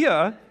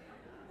idea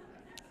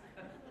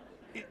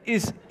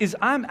is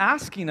I'm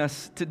asking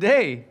us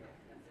today,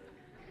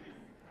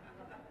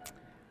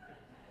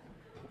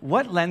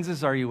 what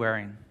lenses are you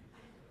wearing?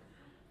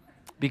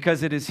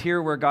 Because it is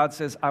here where God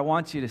says, I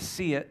want you to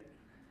see it.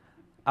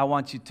 I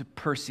want you to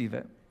perceive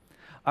it.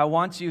 I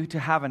want you to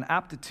have an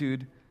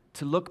aptitude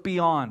to look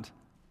beyond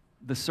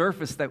the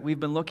surface that we've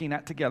been looking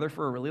at together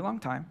for a really long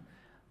time.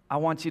 I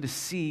want you to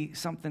see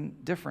something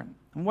different.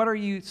 And what are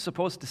you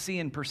supposed to see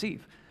and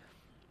perceive?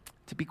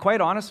 To be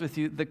quite honest with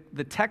you,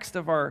 the text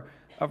of our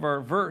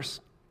verse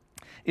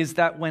is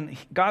that when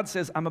God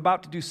says, I'm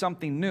about to do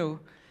something new,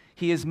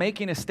 he is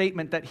making a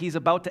statement that he's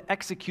about to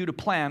execute a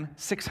plan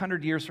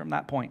 600 years from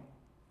that point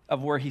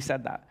of where he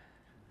said that.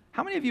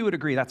 How many of you would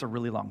agree that's a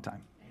really long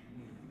time?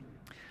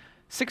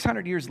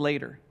 600 years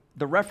later,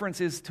 the reference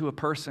is to a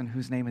person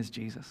whose name is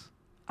Jesus.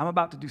 I'm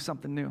about to do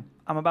something new.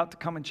 I'm about to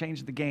come and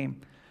change the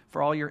game.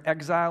 For all your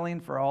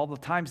exiling, for all the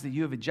times that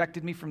you have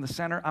ejected me from the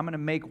center, I'm going to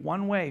make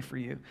one way for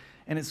you,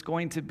 and it's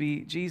going to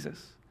be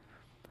Jesus.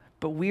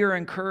 But we are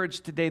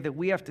encouraged today that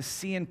we have to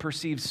see and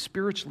perceive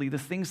spiritually the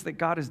things that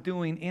God is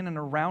doing in and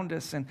around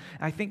us. And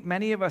I think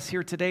many of us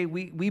here today,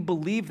 we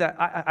believe that.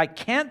 I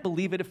can't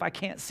believe it if I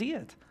can't see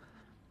it.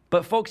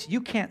 But folks,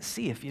 you can't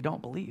see if you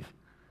don't believe.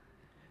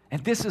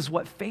 And this is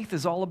what faith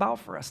is all about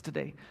for us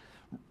today.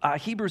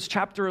 Hebrews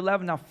chapter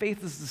 11, now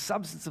faith is the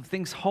substance of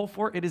things hoped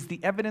for. It is the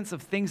evidence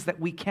of things that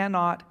we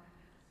cannot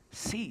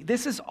see.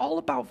 This is all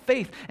about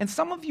faith. And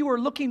some of you are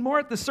looking more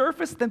at the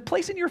surface than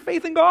placing your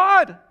faith in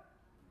God.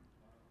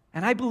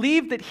 And I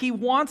believe that he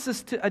wants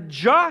us to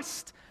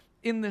adjust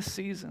in this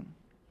season.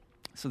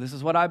 So this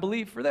is what I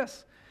believe for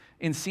this,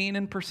 in seeing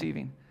and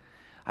perceiving.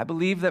 I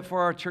believe that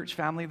for our church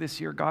family this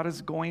year, God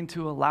is going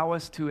to allow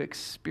us to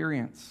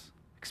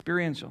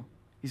experiential.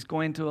 He's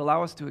going to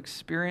allow us to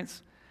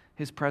experience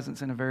his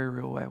presence in a very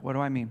real way. What do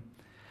I mean?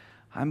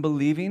 I'm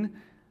believing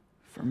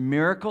for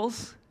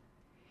miracles,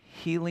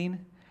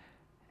 healing,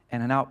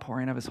 and an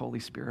outpouring of his Holy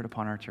Spirit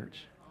upon our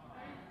church.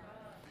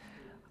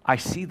 I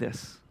see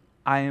this.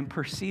 I am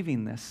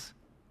perceiving this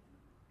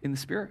in the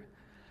Spirit.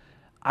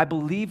 I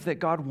believe that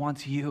God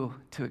wants you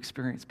to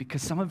experience,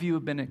 because some of you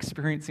have been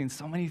experiencing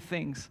so many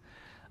things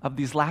of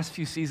these last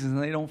few seasons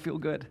and they don't feel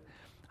good.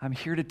 I'm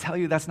here to tell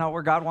you that's not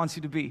where God wants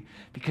you to be,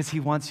 because he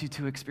wants you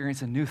to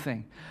experience a new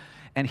thing.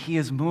 And he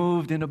has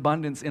moved in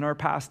abundance in our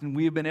past, and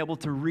we have been able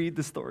to read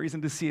the stories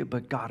and to see it,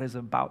 but God is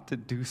about to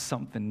do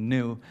something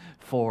new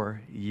for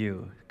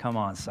you. Come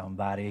on,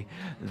 somebody.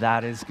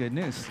 That is good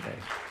news today.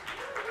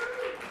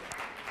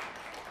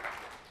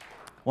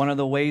 One of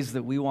the ways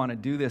that we want to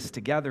do this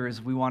together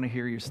is we want to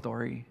hear your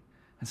story.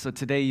 And so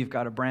today you've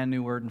got a brand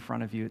new word in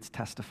front of you. It's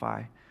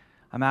testify.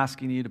 I'm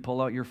asking you to pull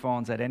out your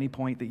phones at any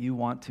point that you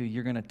want to.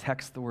 You're going to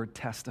text the word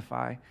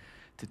testify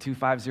to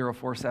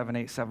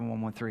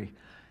 250-478-7113.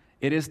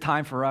 It is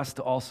time for us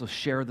to also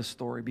share the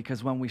story,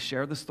 because when we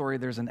share the story,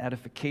 there's an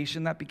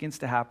edification that begins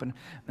to happen,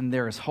 and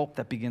there is hope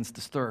that begins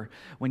to stir.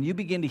 When you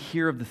begin to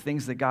hear of the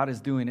things that God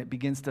is doing, it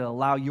begins to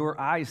allow your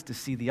eyes to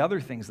see the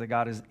other things that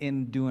God is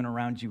doing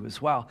around you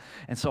as well.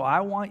 And so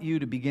I want you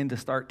to begin to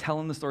start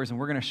telling the stories, and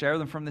we're going to share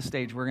them from the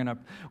stage. We're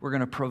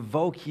going to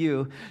provoke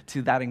you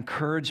to that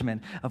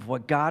encouragement of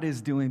what God is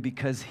doing,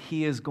 because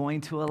He is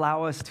going to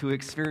allow us to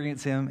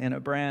experience Him in a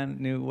brand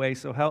new way.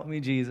 So help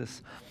me,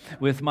 Jesus,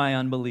 with my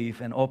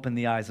unbelief, and open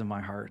the eyes of my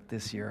heart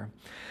this year.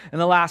 And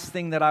the last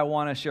thing that I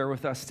want to share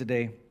with us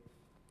today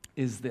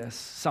is this: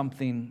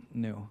 something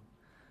new.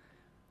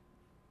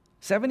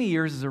 70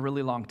 years is a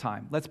really long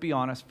time. Let's be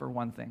honest for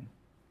one thing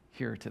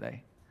here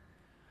today.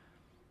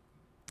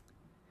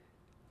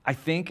 I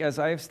think, as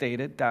I have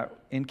stated, that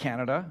in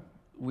Canada,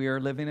 we are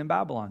living in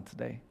Babylon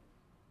today.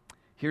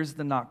 Here's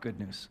the not good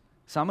news.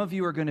 Some of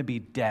you are going to be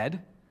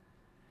dead,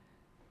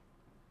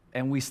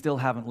 and we still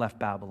haven't left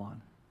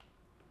Babylon.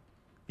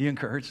 You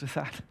encouraged with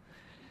that?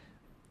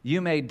 You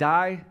may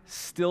die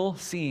still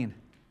seeing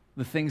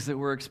the things that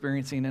we're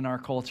experiencing in our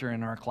culture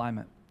and our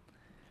climate.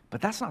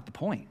 But that's not the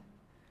point.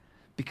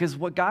 Because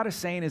what God is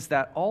saying is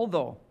that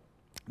although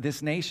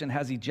this nation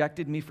has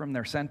ejected me from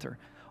their center,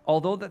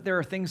 although that there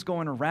are things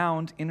going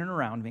around, in and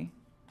around me,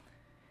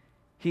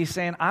 He's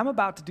saying, I'm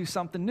about to do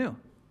something new.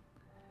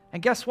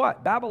 And guess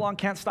what? Babylon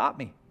can't stop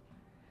me.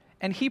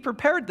 And He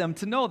prepared them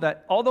to know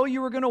that although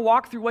you were going to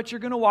walk through what you're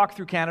going to walk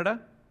through,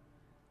 Canada,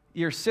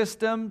 your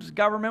systems,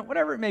 government,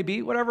 whatever it may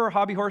be, whatever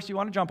hobby horse you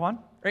want to jump on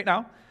right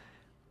now,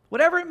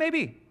 whatever it may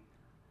be,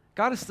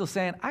 God is still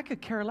saying, I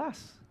could care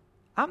less.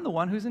 I'm the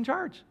one who's in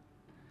charge.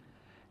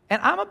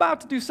 And I'm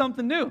about to do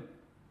something new.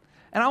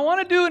 And I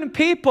want to do it in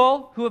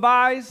people who have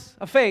eyes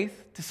of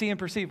faith to see and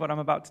perceive what I'm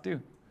about to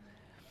do.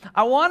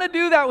 I want to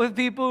do that with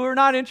people who are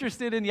not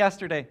interested in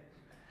yesterday,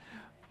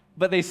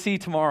 but they see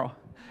tomorrow,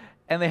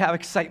 and they have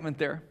excitement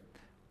there.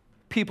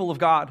 People of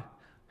God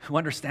who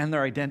understand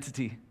their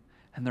identity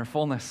and their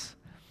fullness,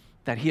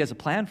 that He has a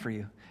plan for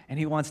you, and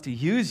He wants to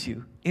use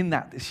you in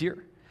that this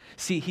year.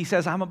 See, He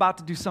says, I'm about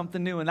to do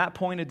something new, and that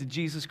pointed to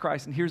Jesus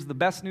Christ. And here's the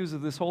best news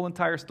of this whole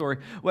entire story.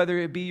 Whether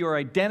it be your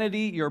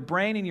identity, your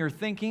brain, and your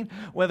thinking,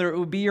 whether it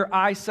would be your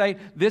eyesight,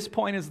 this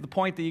point is the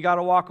point that you got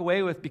to walk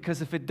away with,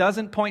 because if it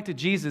doesn't point to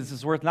Jesus,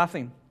 it's worth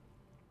nothing.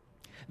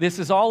 This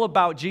is all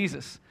about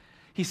Jesus.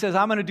 He says,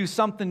 I'm going to do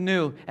something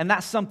new, and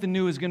that something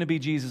new is going to be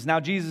Jesus. Now,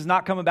 Jesus is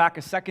not coming back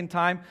a second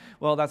time.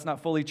 Well, that's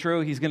not fully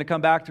true. He's going to come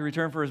back to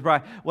return for His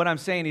bride. What I'm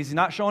saying is He's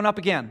not showing up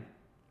again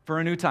for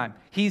a new time.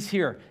 He's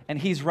here, and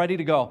He's ready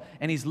to go,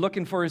 and He's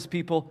looking for His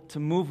people to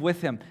move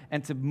with Him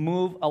and to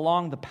move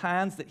along the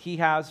plans that He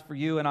has for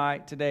you and I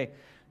today.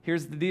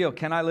 Here's the deal.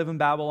 Can I live in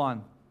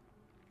Babylon?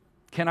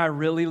 Can I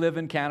really live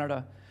in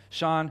Canada?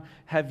 Sean,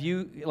 have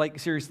you,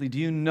 seriously, do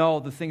you know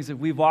the things that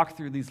we've walked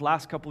through these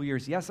last couple of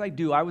years? Yes, I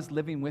do. I was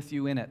living with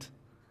you in it.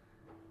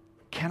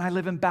 Can I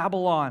live in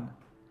Babylon?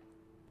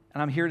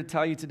 And I'm here to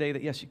tell you today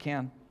that yes, you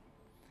can.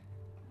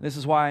 This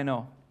is why I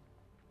know.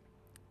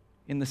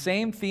 In the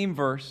same theme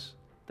verse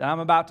that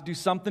I'm about to do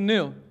something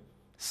new,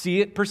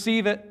 see it,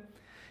 perceive it,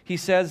 He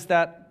says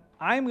that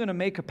I'm going to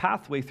make a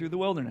pathway through the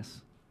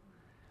wilderness.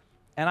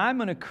 And I'm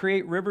going to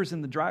create rivers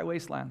in the dry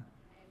wasteland.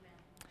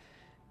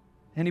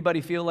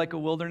 Anybody feel like a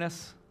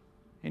wilderness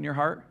in your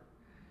heart?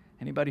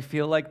 Anybody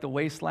feel like the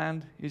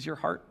wasteland is your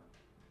heart?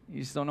 You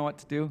just don't know what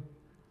to do?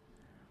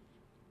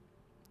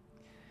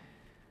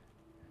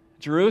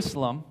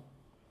 Jerusalem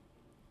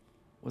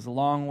was a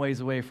long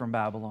ways away from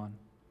Babylon.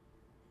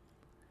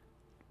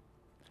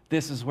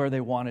 This is where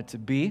they wanted to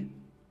be,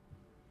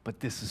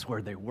 but this is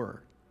where they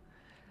were.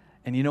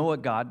 And you know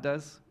what God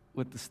does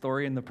with the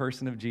story and the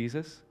person of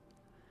Jesus?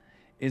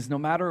 Is no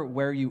matter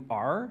where you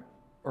are,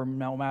 or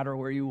no matter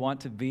where you want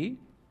to be,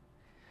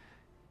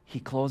 He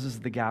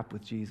closes the gap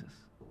with Jesus.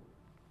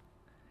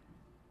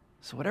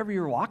 So whatever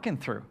you're walking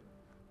through,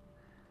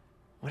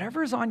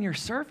 whatever is on your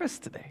surface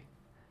today,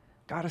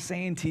 God is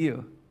saying to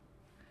you,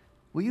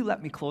 will you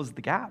let me close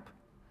the gap?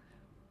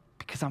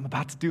 Because I'm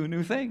about to do a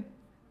new thing.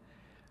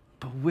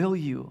 But will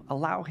you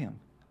allow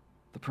Him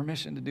the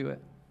permission to do it?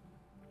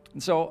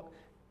 And so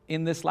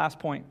in this last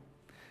point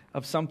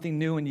of something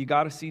new, and you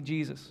got to see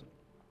Jesus,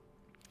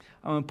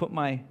 I'm going to put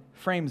my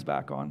frames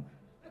back on.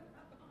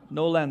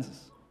 No lenses.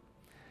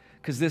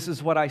 Because this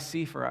is what I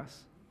see for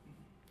us.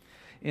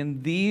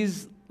 In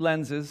these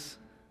lenses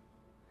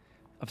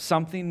of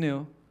something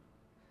new,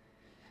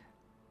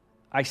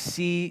 I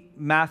see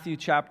Matthew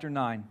chapter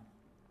 9.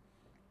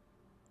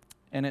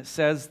 And it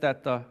says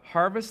that the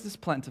harvest is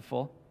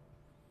plentiful,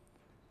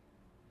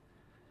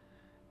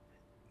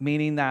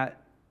 meaning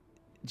that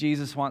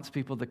Jesus wants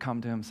people to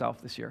come to Himself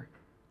this year.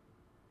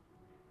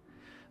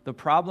 The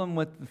problem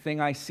with the thing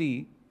I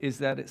see is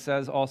that it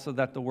says also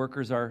that the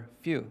workers are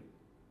few.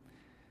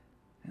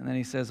 And then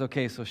He says,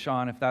 okay, so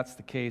Sean, if that's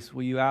the case,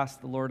 will you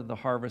ask the Lord of the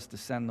harvest to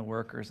send the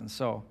workers? And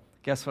so,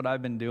 guess what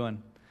I've been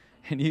doing?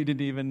 and you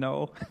didn't even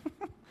know.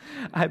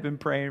 I've been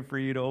praying for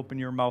you to open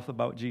your mouth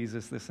about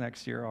Jesus this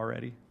next year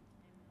already.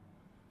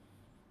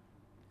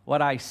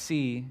 What I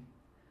see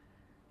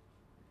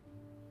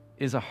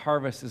is a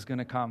harvest is going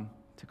to come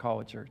to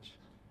Colwood Church.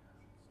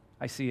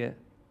 I see it.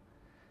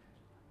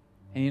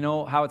 And you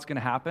know how it's going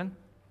to happen?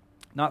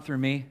 Not through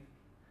me,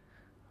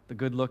 the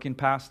good-looking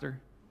pastor,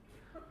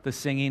 the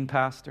singing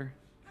pastor.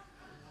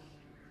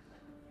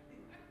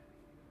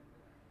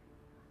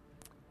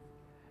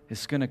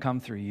 It's going to come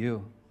through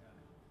you.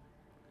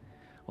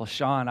 Well,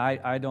 Sean,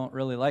 I don't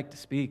really like to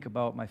speak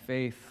about my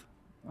faith.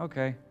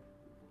 Okay,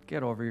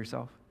 get over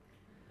yourself.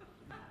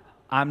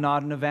 I'm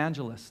not an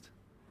evangelist.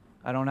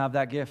 I don't have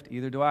that gift.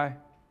 Either do I.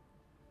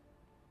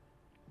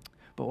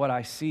 But what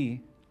I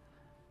see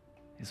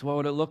is, what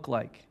would it look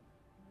like?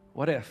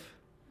 What if?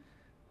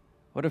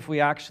 What if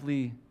we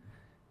actually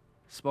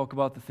spoke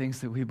about the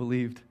things that we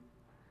believed?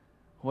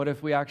 What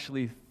if we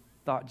actually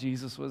thought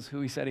Jesus was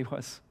who he said he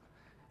was?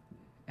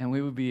 And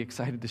we would be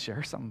excited to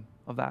share some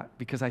of that,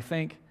 because I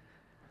think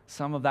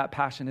some of that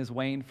passion is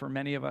waned for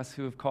many of us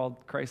who have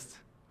called Christ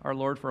our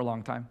Lord for a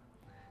long time.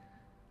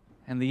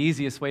 And the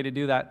easiest way to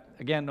do that,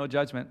 again, no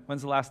judgment,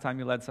 when's the last time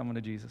you led someone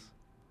to Jesus?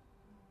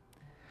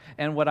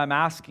 And what I'm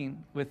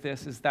asking with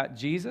this is that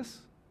Jesus,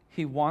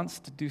 he wants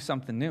to do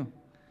something new.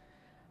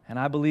 And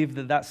I believe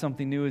that that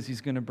something new is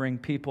he's going to bring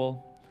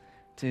people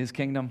to his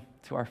kingdom,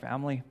 to our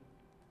family.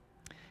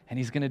 And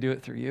he's going to do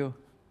it through you.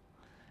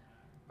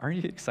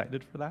 Aren't you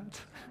excited for that?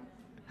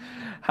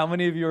 How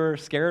many of you are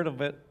scared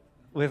of it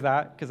with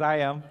that? Because I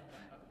am.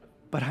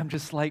 But I'm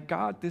just like,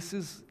 God, this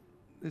is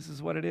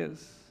what it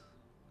is.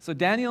 So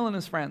Daniel and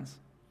his friends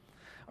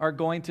are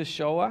going to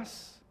show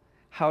us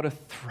how to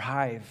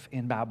thrive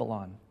in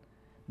Babylon,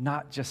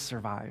 not just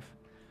survive.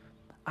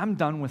 I'm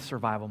done with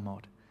survival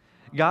mode.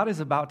 God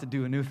is about to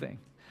do a new thing.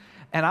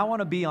 And I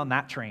want to be on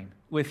that train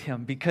with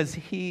him, because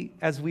he,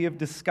 as we have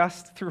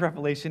discussed through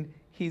Revelation,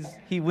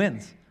 he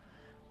wins.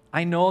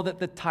 I know that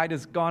the tide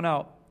has gone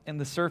out and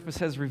the surface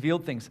has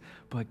revealed things,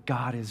 but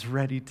God is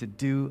ready to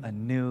do a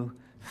new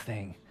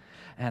thing.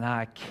 And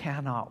I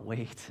cannot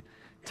wait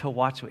to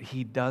watch what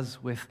he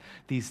does with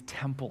these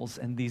temples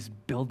and these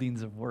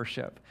buildings of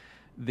worship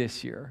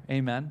this year.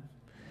 Amen?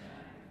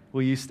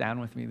 Will you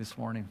stand with me this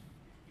morning?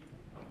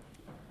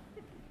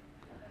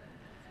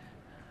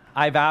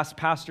 I've asked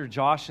Pastor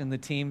Josh and the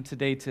team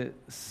today to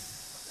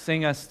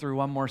sing us through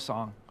one more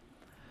song,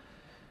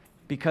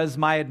 because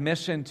my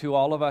admission to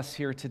all of us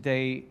here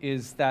today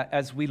is that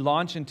as we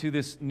launch into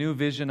this new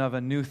vision of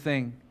a new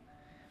thing,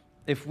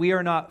 if we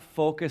are not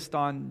focused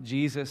on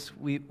Jesus,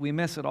 we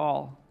miss it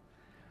all.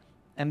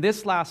 And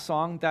this last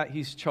song that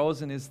he's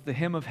chosen is the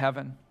Hymn of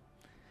Heaven.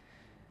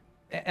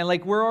 And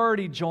like, we're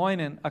already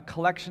joining a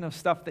collection of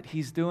stuff that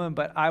he's doing,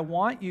 but I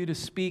want you to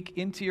speak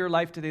into your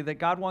life today that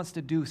God wants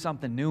to do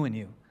something new in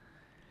you.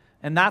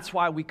 And that's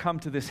why we come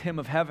to this Hymn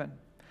of Heaven,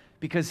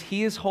 because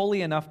he is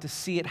holy enough to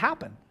see it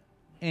happen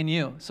in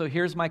you. So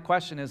here's my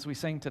question as we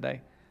sing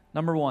today.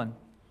 Number one,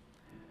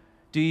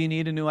 do you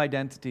need a new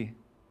identity?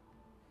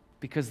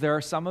 Because there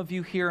are some of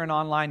you here and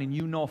online, and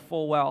you know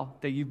full well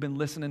that you've been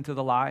listening to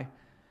the lie.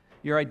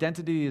 Your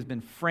identity has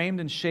been framed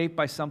and shaped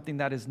by something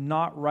that is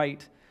not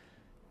right.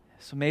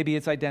 So maybe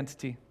it's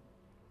identity.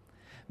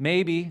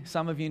 Maybe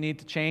some of you need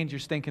to change your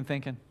stinking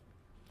thinking.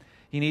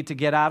 You need to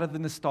get out of the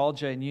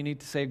nostalgia, and you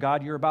need to say,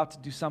 God, you're about to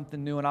do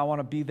something new, and I want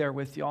to be there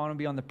with you. I want to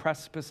be on the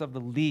precipice of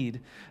the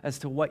lead as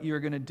to what you're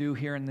going to do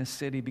here in this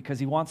city, because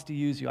he wants to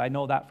use you. I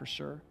know that for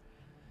sure.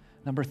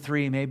 Number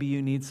three, maybe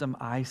you need some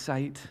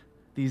eyesight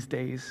these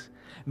days.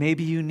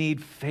 Maybe you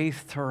need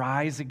faith to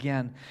rise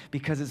again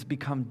because it's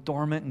become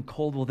dormant and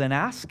cold. Well, then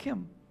ask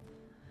him.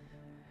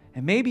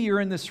 And maybe you're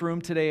in this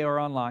room today or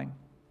online,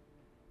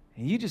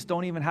 and you just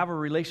don't even have a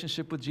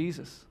relationship with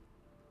Jesus.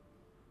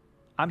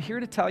 I'm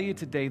here to tell you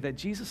today that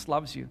Jesus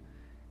loves you.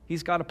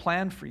 He's got a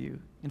plan for you.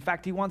 In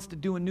fact, he wants to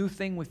do a new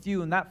thing with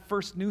you. And that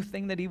first new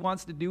thing that he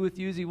wants to do with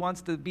you is he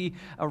wants to be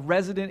a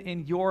resident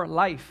in your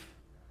life.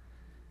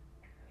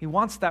 He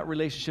wants that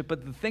relationship.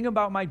 But the thing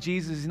about my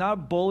Jesus, he's not a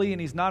bully and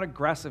he's not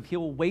aggressive. He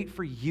will wait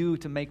for you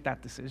to make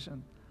that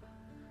decision.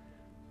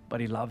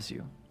 But he loves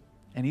you.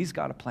 And he's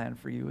got a plan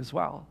for you as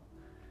well.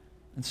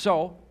 And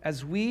so,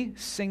 as we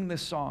sing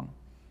this song,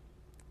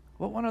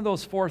 what one of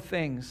those four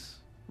things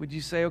would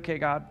you say, okay,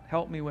 God,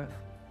 help me with?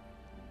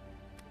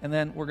 And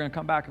then we're going to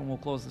come back and we'll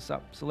close this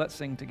up. So let's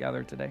sing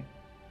together today.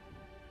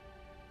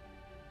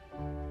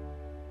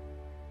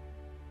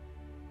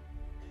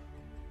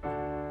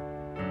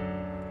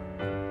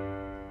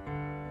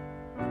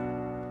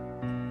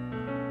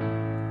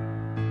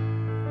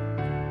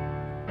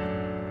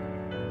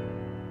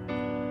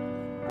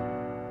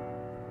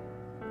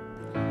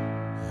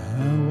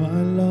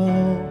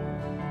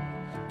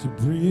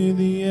 Breathe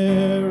the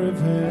air of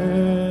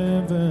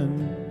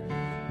heaven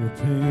where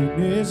pain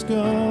is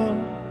gone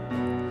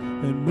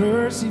and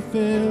mercy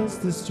fills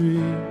the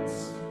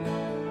streets,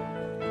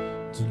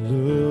 to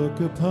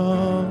look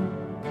upon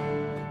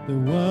the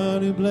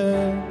one who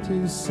bled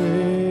to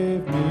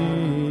save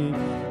me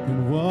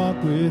and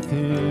walk with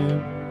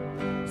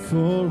him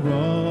for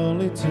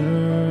all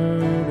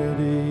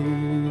eternity.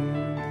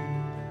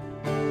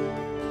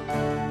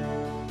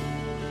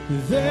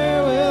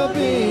 There will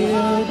be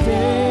a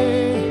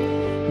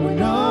day when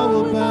all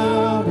will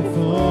bow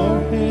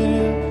before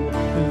Him.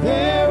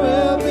 There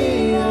will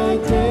be a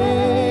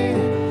day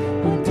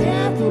when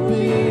death will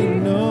be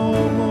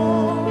no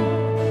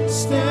more.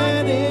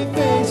 Standing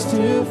face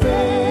to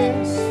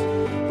face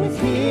with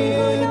He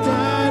who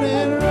died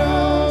and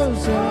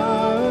rose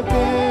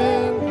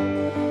again.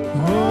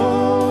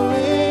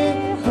 Holy,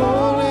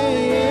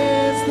 holy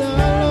is the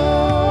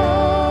Lord.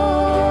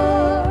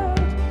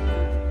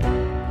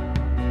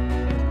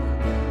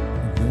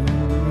 And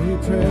then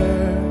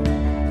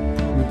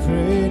we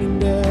prayed in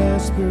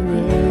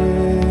desperation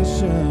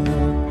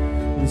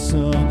the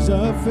songs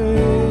of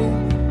faith.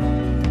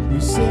 We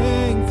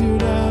sang through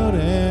doubt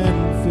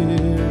and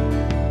fear.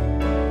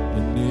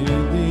 And in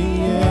the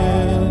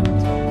end,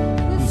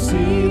 we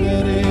see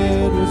that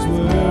it was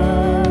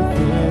worth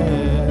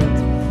it.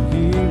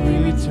 He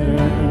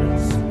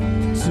returns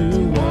to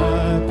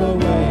wipe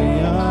away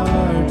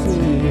our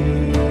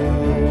tears.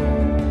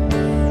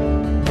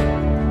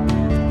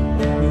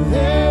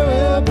 There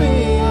will be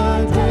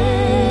a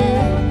day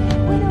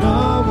when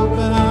all will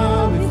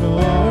bow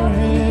before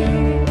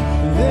Him.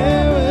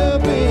 There will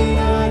be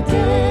a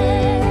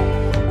day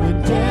when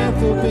death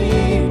will be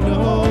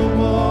no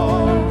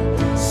more.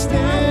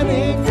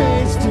 Standing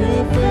face to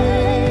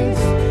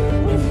face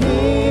with He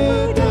who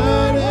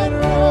died and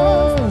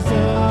rose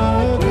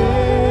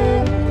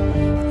again.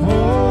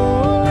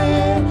 Holy,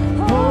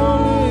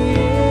 holy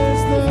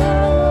is the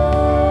Lord.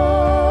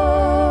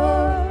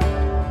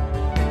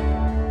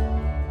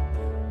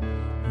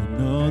 And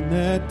on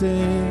that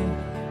day,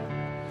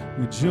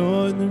 we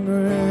join the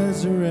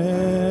resurrection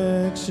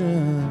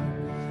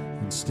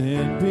and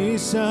stand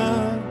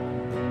beside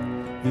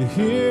the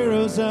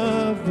heroes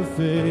of the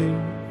faith.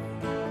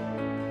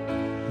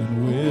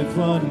 And with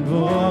one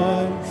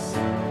voice,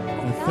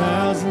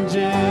 1,000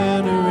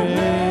 generations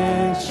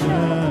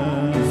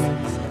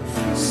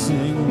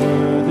sing,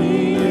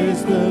 worthy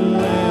is the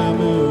Lamb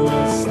who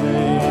was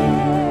slain.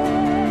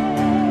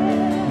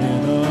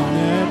 And on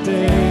that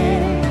day,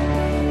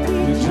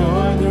 we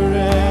join the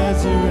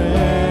resurrection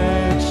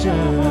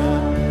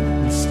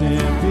and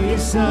stand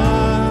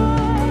beside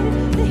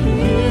the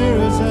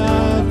heroes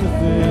of the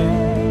faith.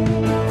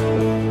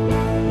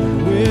 And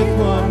with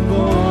one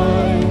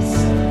voice,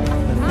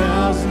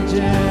 1,000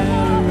 generations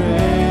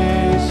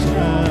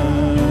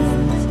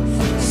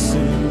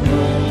sing,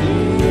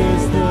 worthy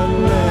is the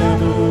Lamb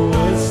who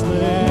was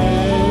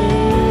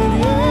slain.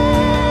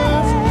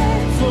 Yes,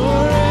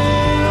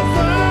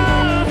 forever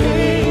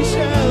He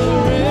shall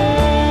reign.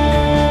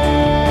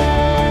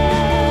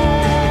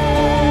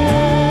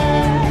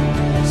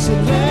 So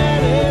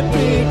let it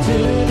be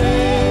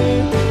today.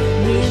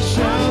 We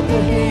shout the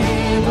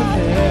hymn of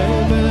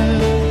heaven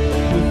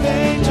with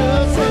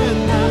angels and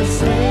the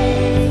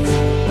saints.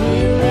 We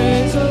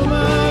raise a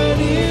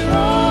mighty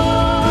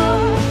roar.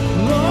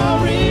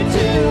 Glory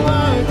to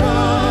our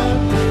God,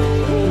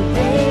 who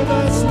gave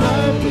us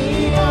life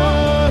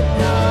beyond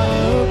the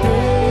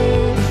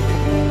grave.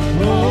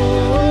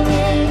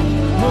 Holy,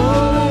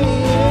 holy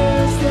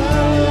is the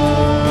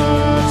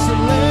Lord. So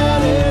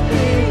let it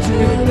be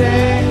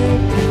today.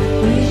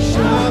 We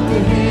shout the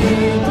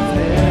hymn of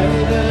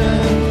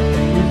heaven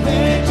with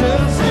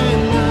angels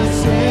and the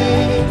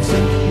saints.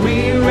 We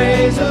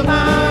raise a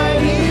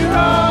mighty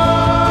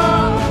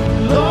roar.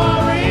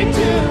 Glory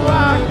to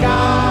our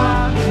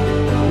God,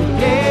 who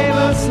gave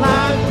us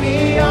life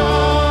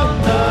beyond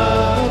the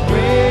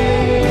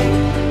grave.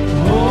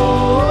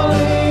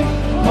 Holy,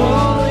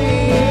 holy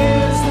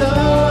is the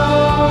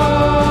Lord.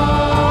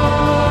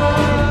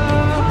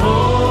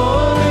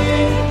 Holy,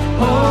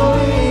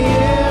 holy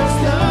is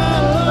the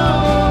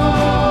Lord.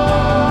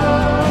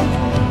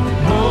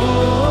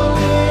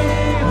 Holy,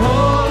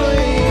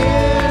 holy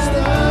is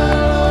the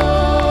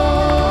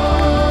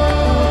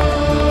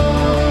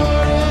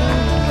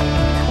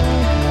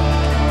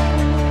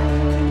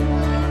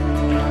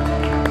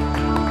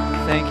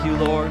Thank you,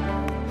 Lord.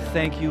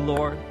 Thank you,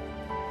 Lord.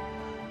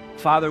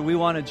 Father, we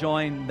want to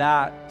join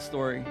that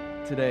story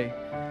today.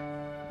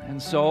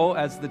 And so,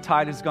 as the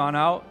tide has gone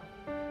out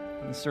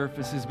and the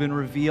surface has been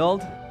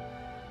revealed,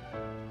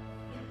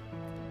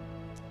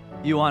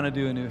 you want to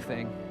do a new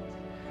thing.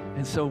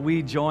 And so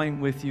we join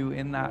with you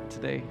in that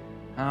today.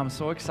 And I'm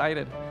so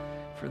excited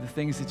for the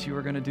things that you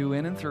are going to do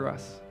in and through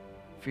us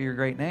for your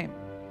great name.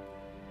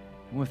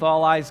 And with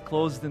all eyes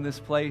closed in this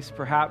place,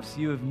 perhaps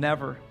you have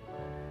never,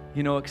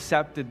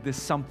 accepted this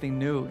something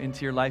new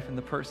into your life in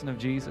the person of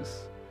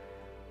Jesus.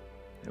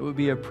 It would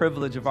be a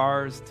privilege of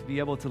ours to be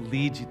able to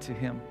lead you to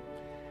Him.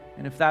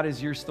 And if that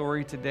is your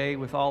story today,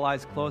 with all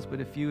eyes closed,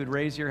 but if you would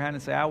raise your hand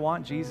and say, I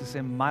want Jesus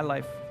in my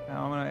life, I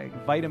want to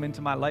invite Him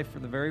into my life for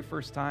the very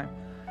first time.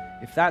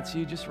 If that's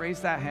you, just raise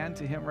that hand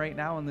to Him right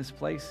now in this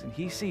place. And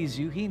He sees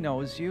you. He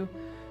knows you.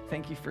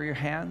 Thank you for your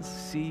hands.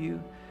 See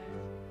you.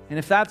 And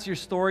if that's your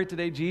story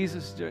today,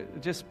 Jesus,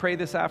 just pray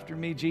this after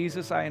me.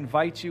 Jesus, I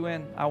invite you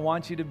in. I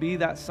want you to be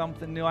that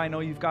something new. I know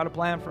you've got a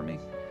plan for me.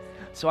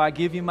 So I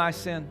give you my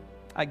sin.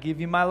 I give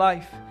you my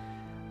life.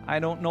 I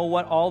don't know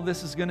what all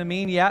this is going to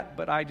mean yet,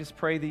 but I just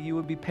pray that you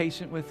would be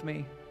patient with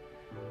me.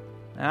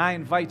 And I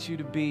invite you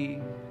to be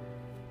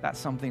that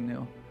something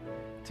new,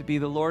 to be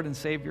the Lord and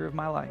Savior of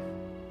my life.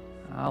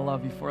 I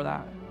love you for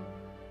that.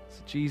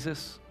 So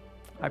Jesus,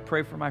 I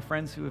pray for my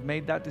friends who have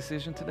made that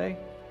decision today.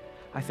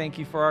 I thank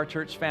you for our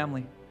church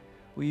family.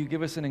 Will you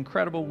give us an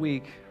incredible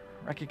week,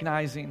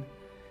 recognizing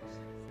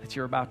that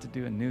you're about to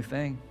do a new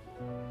thing?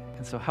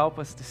 And so help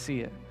us to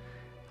see it.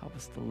 Help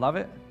us to love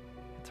it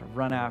and to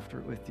run after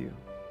it with you.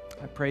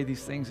 I pray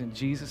these things in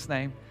Jesus'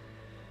 name.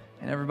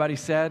 And everybody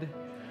said,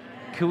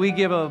 could we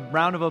give a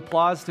round of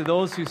applause to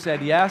those who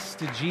said yes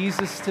to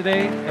Jesus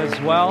today as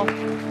well?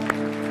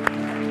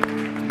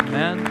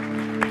 Amen.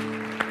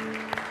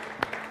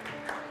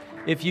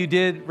 If you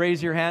did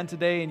raise your hand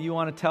today and you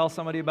want to tell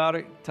somebody about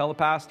it, tell the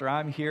pastor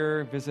I'm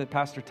here. Visit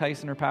Pastor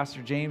Tyson or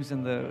Pastor James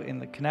in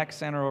the Connect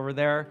Center over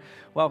there.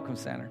 Welcome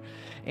Center.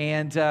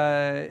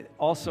 And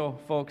also,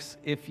 folks,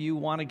 if you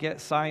want to get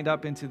signed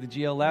up into the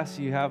GLS,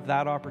 you have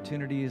that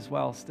opportunity as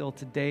well still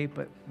today.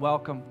 But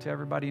welcome to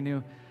everybody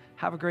new.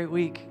 Have a great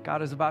week.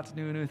 God is about to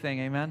do a new thing.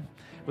 Amen.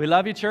 We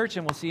love you, church,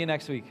 and we'll see you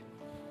next week.